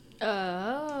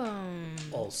 Oh.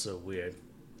 Also weird.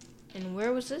 And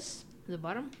where was this? The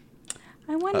bottom?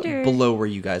 I wonder... Below where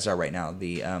you guys are right now,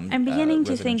 the I'm beginning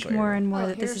to think residential more area. and more Oh,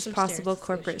 that here this are is some possible stairs. Let's go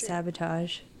corporate straight.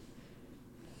 sabotage.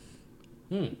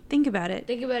 Hmm. Think about it.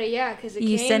 Think about it, yeah, because it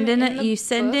You came send in the you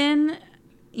send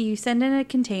book. in a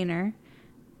container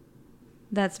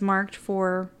that's marked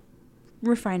for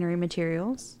refinery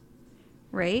materials,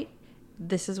 right?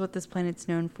 This is what this planet's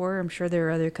known for. I'm sure there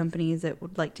are other companies that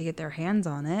would like to get their hands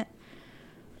on it.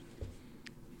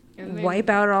 And then- Wipe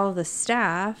out all the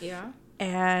staff. Yeah.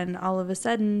 And all of a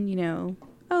sudden,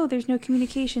 oh, there's no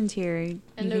communications here. You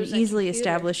there can was that easily computer.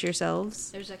 establish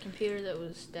yourselves. There's that computer that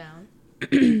was down.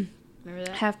 Remember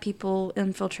that? Have people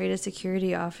infiltrate a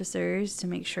security officers to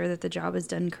make sure that the job is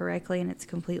done correctly and it's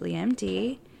completely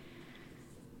empty.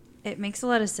 It makes a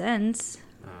lot of sense.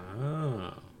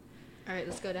 Oh. All right,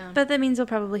 let's go down. But that means we'll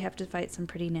probably have to fight some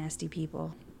pretty nasty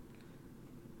people.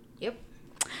 Yep.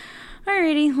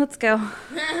 Alrighty, let's go.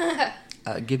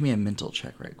 Give me a mental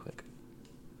check right quick.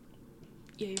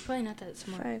 Yeah, you're probably not that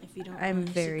smart 5. if you don't. I'm want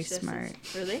very successes.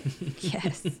 smart. Really?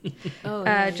 Yes. Oh.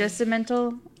 yeah, Just a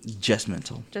mental? Just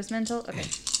mental. Just mental? Okay.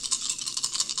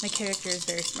 My character is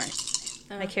very smart.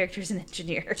 My Oh. character is an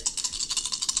engineer.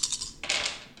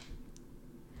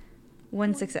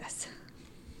 1 success.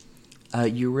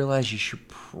 You realize you should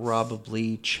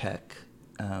probably check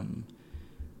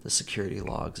the security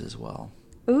logs as well.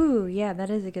 Ooh, yeah, that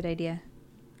is a good idea.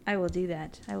 I will do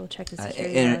that. I will check the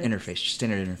security log. Interface,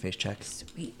 standard interface check.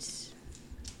 Sweet.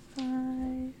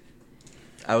 5.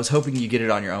 I was hoping you get it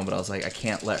on your own, but I was like, I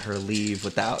can't let her leave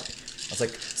without. I was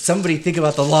like, somebody think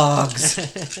about the logs.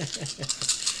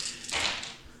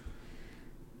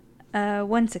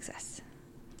 1 success.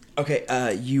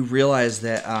 Okay, you realize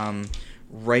that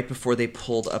right before they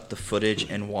pulled up the footage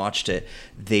and watched it,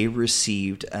 they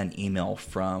received an email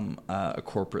from a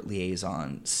corporate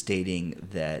liaison stating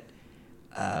that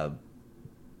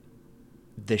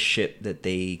the ship that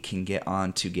they can get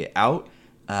on to get out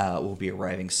will be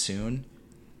arriving soon,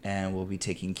 and will be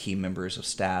taking key members of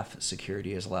staff.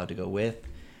 Security is allowed to go with.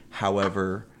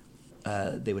 However,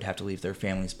 they would have to leave their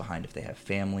families behind if they have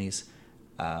families.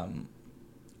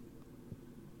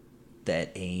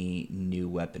 That a new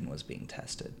weapon was being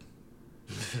tested.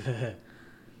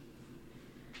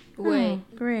 Wait. Oh,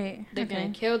 great. They're Okay. gonna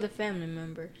kill the family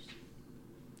members.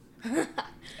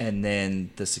 And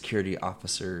then the security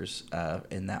officers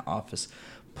in that office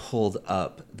pulled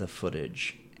up the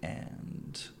footage,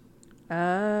 and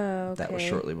Oh, okay. that was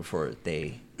shortly before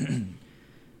they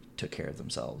took care of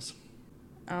themselves.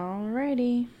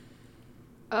 Alrighty.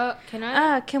 Can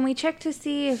I? Can we check to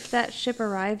see if that ship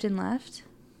arrived and left?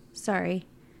 Sorry.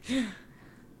 You've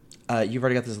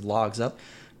already got those logs up.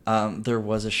 There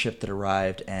was a ship that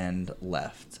arrived and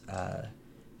left.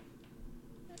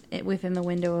 Within the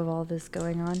window of all this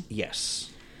going on? Yes.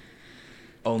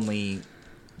 Only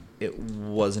it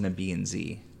wasn't a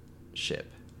B&Z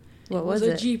ship. What was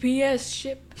a it? GPS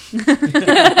ship.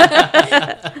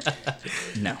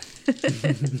 No.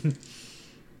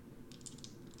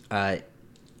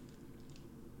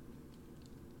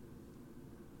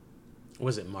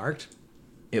 Was it marked?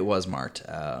 It was marked.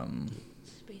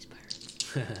 Space pirates.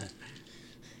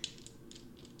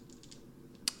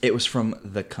 It was from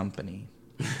the company.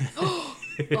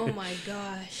 Oh my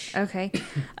gosh. Okay.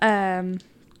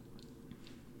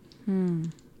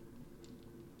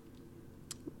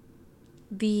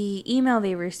 The email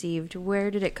they received,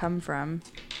 where did it come from?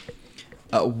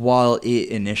 While it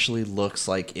initially looks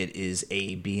like it is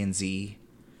a B&Z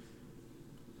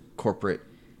corporate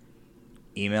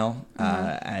email,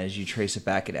 as you trace it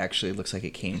back, it actually looks like it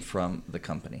came from the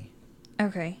company.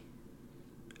 Okay.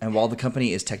 And while the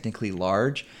company is technically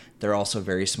large, they're also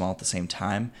very small at the same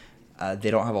time.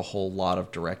 They don't have a whole lot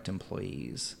of direct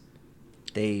employees.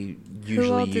 They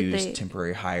usually use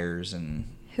temporary hires and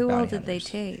Who all bounty did they hunters.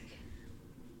 take?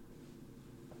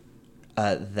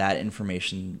 That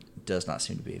information does not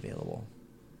seem to be available.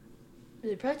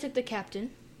 They probably took the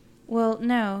captain. Well,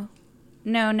 no.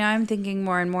 No, now I'm thinking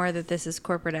more and more that this is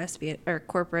corporate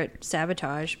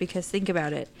sabotage, because think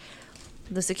about it.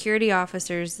 The security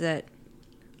officers that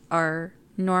are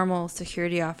normal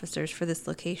security officers for this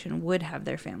location would have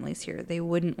their families here. They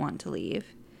wouldn't want to leave.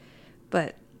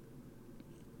 But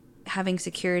having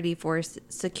security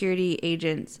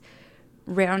agents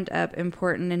round up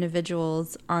important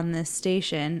individuals on this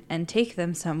station and take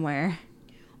them somewhere.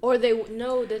 Or they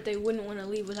know that they wouldn't want to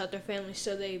leave without their families,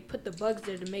 so they put the bugs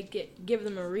there to give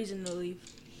them a reason to leave.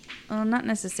 Well, not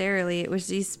necessarily. It was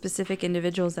these specific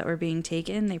individuals that were being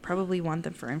taken. They probably want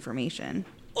them for information.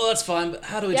 Well, that's fine, but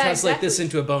how do we Yeah, translate this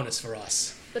exactly. into a bonus for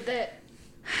us? But that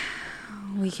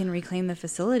We can reclaim the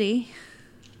facility.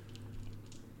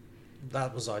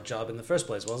 That was our job in the first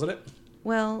place, wasn't it?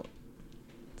 Well,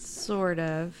 sort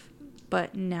of.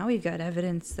 But now we've got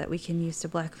evidence that we can use to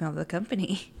blackmail the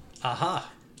company. Aha.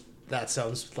 That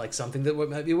sounds like something that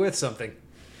might be worth something.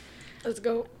 let's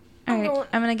go. All right,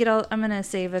 going. I'm gonna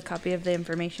save a copy of the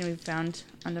information we've found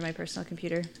onto my personal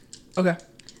computer. Okay.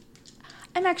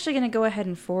 I'm actually gonna go ahead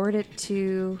and forward it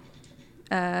to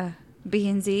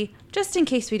B&Z just in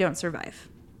case we don't survive.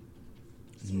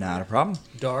 Not a problem.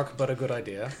 Dark, but a good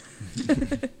idea.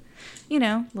 You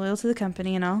know, loyal to the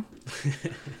company and all.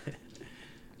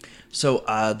 So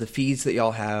the feeds that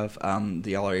y'all have, that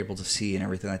y'all are able to see and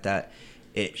everything like that,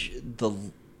 it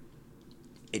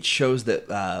shows that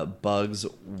bugs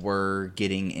were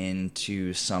getting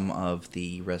into some of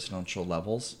the residential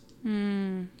levels.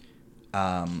 And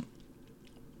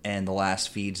the last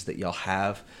feeds that y'all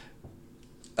have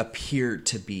appear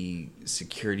to be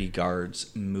security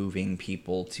guards moving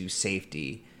people to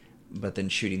safety, but then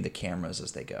shooting the cameras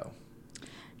as they go.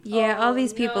 Yeah, all Oh,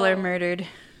 these people are no. murdered.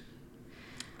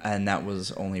 And that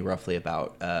was only roughly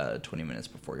about 20 minutes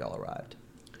before y'all arrived.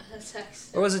 That's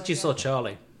actually, Or was it you saw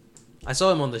Charlie? I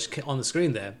saw him on the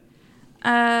screen there.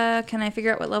 Can I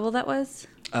figure out what level that was?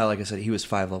 Like I said, he was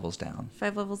 5 levels down.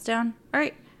 5 levels down. All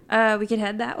right. We could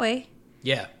head that way.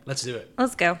 Yeah, let's do it.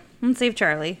 Let's go. Let's save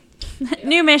Charlie.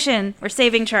 New mission. We're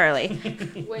saving Charlie.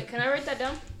 Wait, can I write that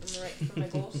down? I'm gonna write for my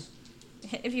goals.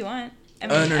 If you want. I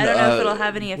No, mean, no, I don't no, know if it'll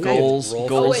have any effect. Goals, Roll. Oh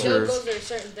goals wait, are. those goals are a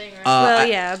certain thing, right? Well, I-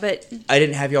 yeah, but I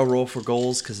didn't have y'all roll for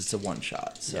goals because it's a one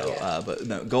shot. So, Yeah. but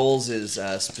no, goals is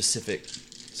specific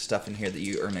stuff in here that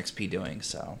you earn XP doing.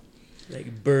 So,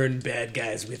 Like burn bad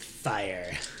guys with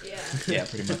fire. Yeah. yeah,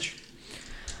 pretty much.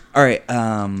 All right,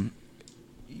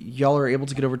 y'all are able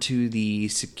to get over to the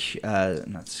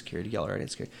not security. Y'all are already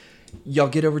at security. Y'all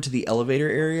get over to the elevator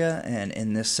area, and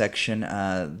in this section,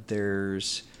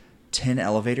 there's 10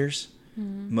 elevators.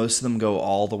 Most of them go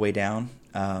all the way down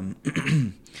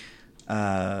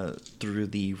through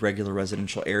the regular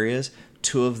residential areas.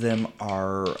 2 of them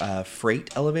are freight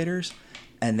elevators,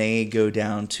 and they go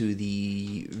down to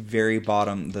the very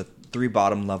bottom. The 3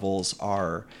 bottom levels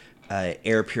are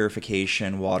air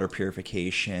purification, water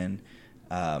purification,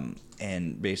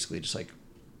 and basically just like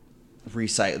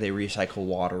recycle. They recycle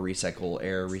water, recycle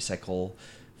air, recycle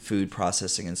food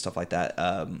processing and stuff like that.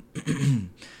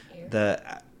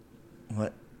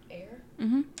 What? Air?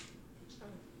 Mm-hmm. Oh,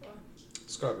 wow.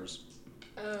 Scrubbers,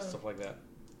 Oh. stuff like that.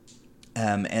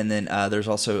 And then there's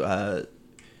also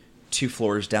 2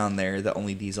 floors down there that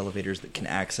only these elevators that can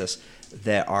access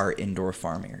that are indoor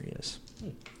farm areas.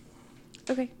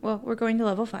 Okay, well, we're going to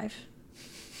level 5.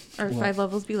 Or Well- 5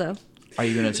 levels below. Are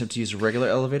you going to attempt to use a regular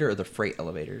elevator or the freight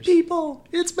elevators? People!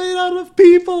 It's made out of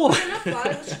people! Not 5.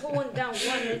 Let's go down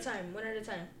one at a time. One at a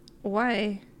time.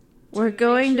 Why? We're make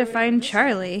going sure to we find don't miss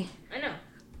Charlie. I know.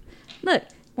 Look,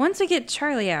 once we get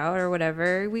Charlie out or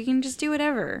whatever, we can just do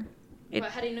whatever. But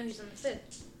how do you know he's on the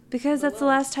 5th? Because that's the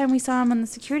Well. last time we saw him on the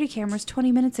security cameras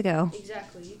 20 minutes ago.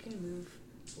 Exactly. You can move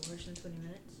floors in 20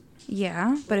 minutes.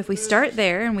 Yeah, but if we start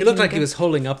there and we He looked can like he go- was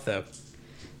holding up, though.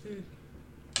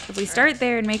 if we start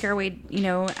there and make our way,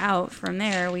 out from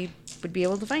there, we would be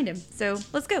able to find him. So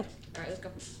let's go. All right, let's go.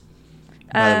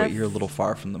 By the way, you're a little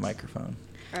far from the microphone.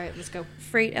 All right, let's go.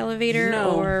 Freight elevator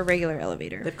No. or regular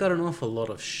elevator? They've got an awful lot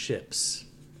of ships.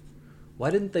 Why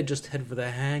didn't they just head for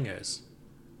their hangars?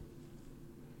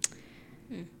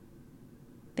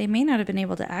 They may not have been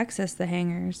able to access the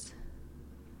hangars.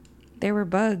 There were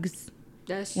bugs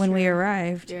That's when we true.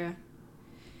 arrived. Yeah.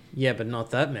 Yeah, but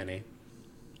not that many.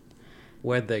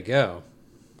 Where'd they go?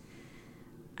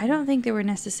 I don't think they were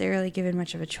necessarily given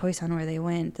much of a choice on where they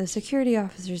went. The security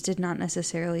officers did not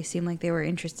necessarily seem like they were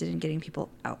interested in getting people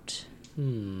out.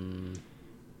 There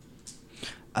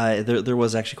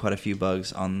was actually quite a few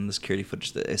bugs on the security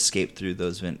footage that escaped through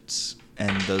those vents,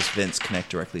 and those vents connect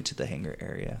directly to the hangar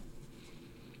area.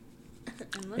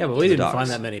 Yeah, but we The didn't dogs. find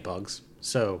that many bugs.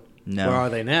 So, No. where are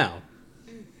they now?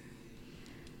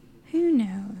 Who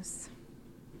knows?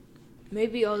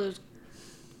 Maybe all those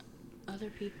other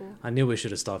people. I knew we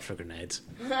should have stopped for grenades.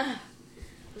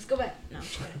 Let's go back. No, I'm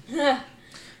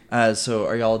sorry. So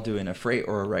are y'all doing a freight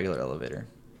or a regular elevator?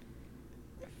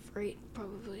 Freight,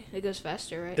 probably. It goes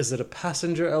faster, right? Is it a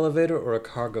passenger elevator or a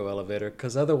cargo elevator?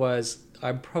 Because otherwise,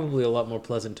 I'm probably a lot more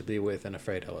pleasant to be with than a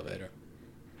freight elevator.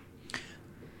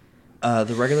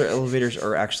 The regular elevators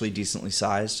are actually decently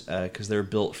sized because they're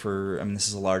built for, this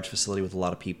is a large facility with a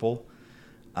lot of people.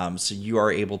 So you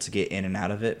are able to get in and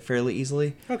out of it fairly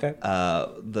easily. Okay.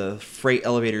 The freight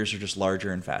elevators are just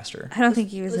larger and faster. I don't think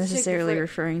he was let's take the necessarily freight.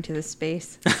 referring to the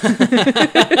space.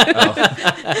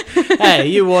 Hey,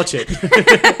 you watch it.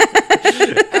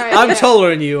 All right, I'm yeah. taller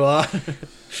than you are.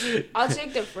 I'll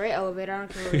take the freight elevator. I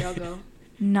don't care where y'all go.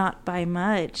 Not by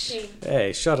much. Hey,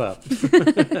 Hey, shut up.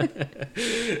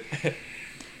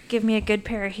 Give me a good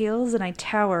pair of heels and I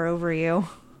tower over you.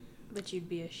 but you'd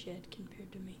be a shed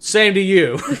compared to me. Same to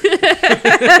you.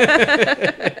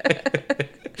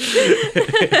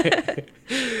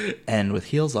 And with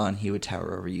heels on, he would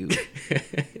tower over you,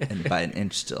 and by an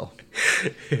inch still.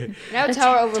 Now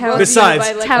tower over tower- both Besides, of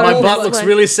you by, like, tower my over butt this looks one.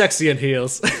 really sexy in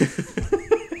heels.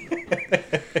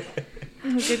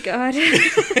 Oh, good God.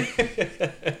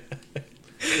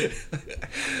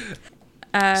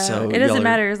 So it y'all doesn't are-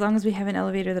 matter as long as we have an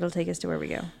elevator that'll take us to where we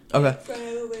go. Okay.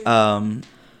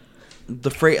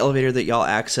 The freight elevator that y'all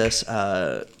access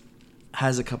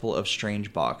has a couple of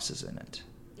strange boxes in it.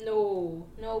 No,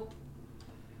 nope.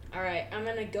 All right, I'm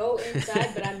gonna go inside,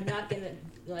 but I'm not gonna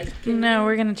like. No,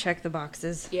 we're going to check the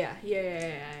boxes. Yeah.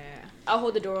 I'll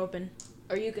hold the door open,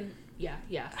 or you can.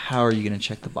 Yeah. How are you going to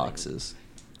check the boxes?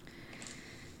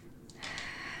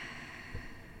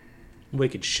 We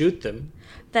could shoot them.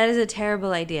 That is a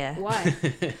terrible idea. Why?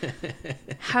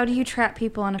 How do you trap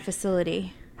people on a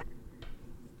facility?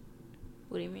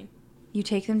 What do you mean? You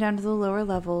take them down to the lower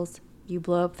levels, you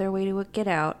blow up their way to get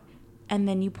out, and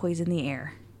then you poison the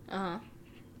air.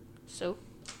 So.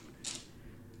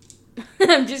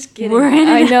 I'm just kidding. We're in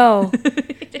I it. know.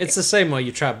 It's the same way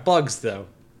you trap bugs, though.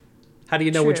 How do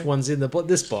you know which True. one's in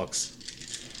this box?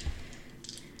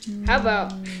 How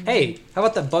about? Hey, how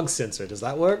about that bug sensor? Does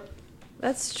that work?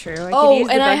 That's true. I could Oh, use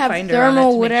the and I bug have finder on it thermal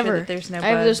to make whatever. Sure that there's no I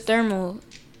have this bugs. thermal.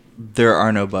 There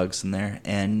are no bugs in there,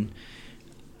 and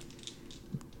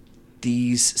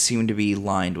these seem to be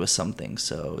lined with something,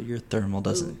 so your thermal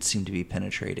doesn't seem to be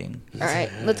penetrating. All right,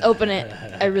 let's open it.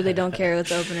 I really don't care.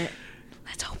 Let's open it.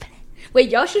 Let's open it. Wait,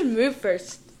 y'all should move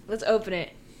first. Let's open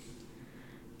it.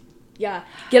 Yeah,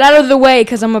 get out of the way,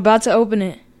 cause I'm about to open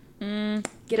it.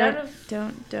 Get out of.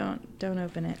 Don't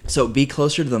open it. So be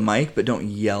closer to the mic, but don't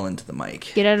yell into the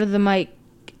mic. Get out of the mic.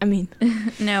 I mean,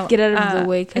 No. get out of the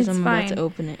way, cause it's I'm fine. about to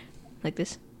open it. Like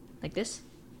this. Like this.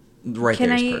 Right Can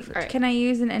there is I perfect. Alright. can I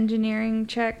use an engineering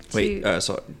check to Wait,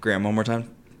 so Graham, one more time.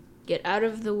 Get out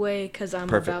of the way, cause I'm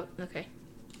Perfect. about. Okay.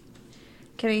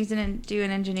 Can I do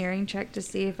an engineering check to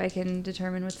see if I can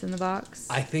determine what's in the box?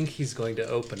 I think he's going to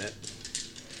open it.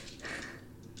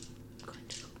 Going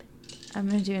to open. I'm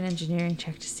going to do an engineering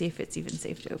check to see if it's even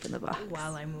safe to open the box.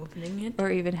 While I'm opening it. Or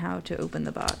even how to open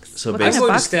the box. So What I'm kind of going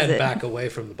to box is stand it? back away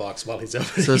from the box while he's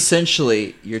opening. So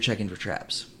essentially, you're checking for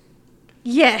traps.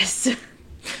 Yes.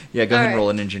 Yeah, go ahead and Alright. roll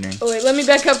an engineering. Oh wait, let me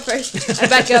back up first. I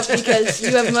back up because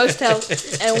you have most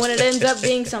health, and when it ends up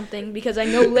being something, because I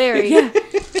know Larry. Yeah.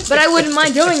 But I wouldn't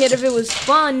mind doing it if it was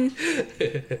fun.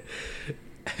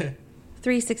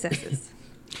 3 successes.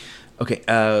 Okay,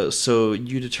 so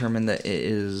you determine that it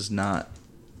is not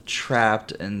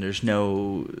trapped and there's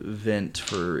no vent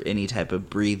for any type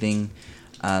of breathing.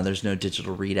 There's no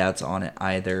digital readouts on it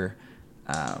either.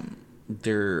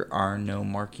 There are no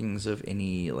markings of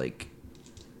any, like,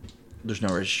 there's no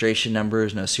registration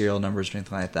numbers, no serial numbers, or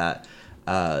anything like that.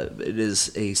 It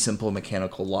is a simple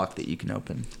mechanical lock that you can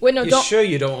open. Wait, no, You don't sure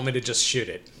you don't want me to just shoot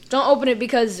it? don't open it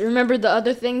because remember the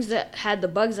other things that had the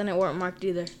bugs in it weren't marked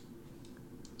either,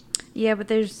 Yeah, but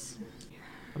there's...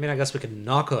 I mean, I guess we can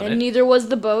knock on and it. neither was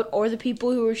the boat or the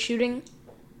people who were shooting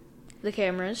the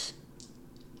cameras.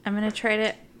 I'm going to try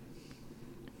to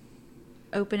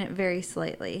open it very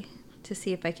slightly to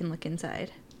see if I can look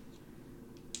inside.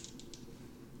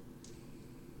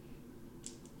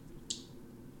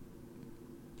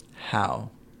 How?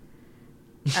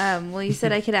 Well, you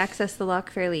said I could access the lock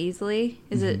fairly easily.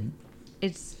 Is it... Mhm.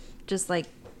 It's just like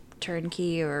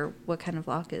turnkey, or what kind of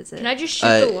lock is it? Can I just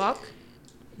shoot the lock?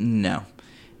 No.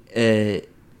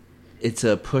 It's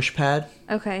a push pad.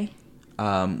 Okay.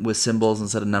 With symbols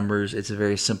instead of numbers. It's a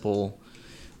very simple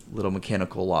little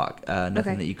mechanical lock. Nothing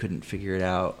Okay. that you couldn't figure it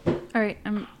out. All right,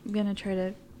 I'm going to try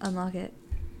to unlock it.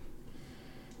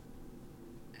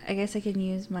 I guess I can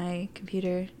use my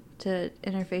computer to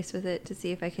interface with it to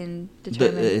see if I can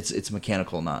determine... It's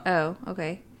mechanical, not. Oh,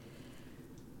 okay.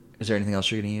 Is there anything else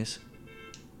you're going to use?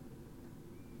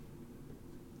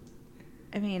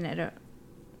 I mean, I don't...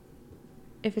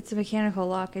 If it's a mechanical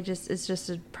lock, it's just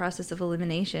a process of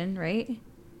elimination, right?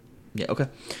 Yeah, okay.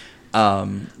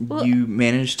 Well- You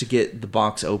managed to get the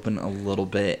box open a little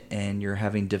bit, and you're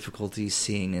having difficulty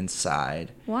seeing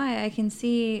inside. Why? I can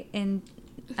see, and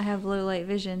I have low light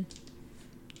vision.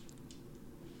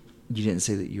 You didn't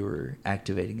say that you were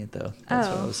activating it, though. That's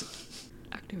what I Oh. was...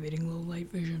 Activating low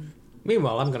light vision.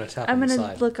 Meanwhile, I'm going to tap I'm on the gonna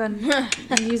side. look on...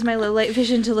 use my low light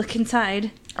vision to look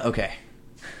inside. Okay.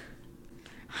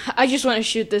 I just want to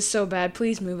shoot this so bad.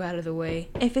 Please move out of the way.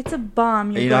 If it's a bomb,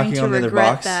 Are you're you going knocking to on the other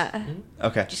regret box? that.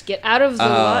 Okay. Just get out of the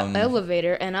Um,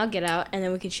 elevator, and I'll get out, and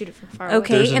then we can shoot it from far away.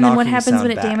 Okay, There's a and then what knocking happens when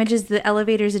sound it back. damages the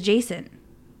elevators adjacent?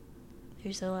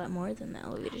 There's a lot more than the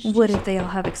elevators. What if they all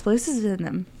have explosives in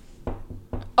them?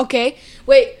 Okay,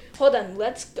 wait, hold on.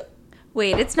 Let's go.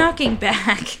 Wait, it's knocking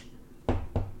back.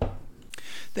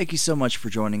 Thank you so much for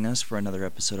joining us for another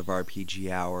episode of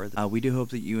RPG Hour. We do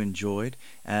hope that you enjoyed.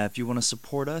 If you want to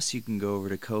support us, you can go over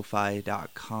to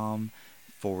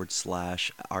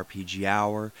ko-fi.com/RPG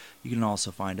Hour. You can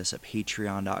also find us at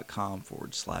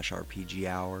patreon.com/RPG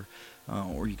Hour.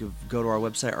 Or you can go to our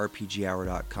website,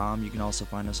 rpghour.com. You can also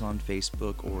find us on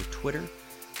Facebook or Twitter.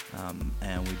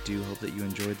 And we do hope that you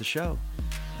enjoyed the show.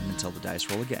 And until the dice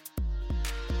roll again.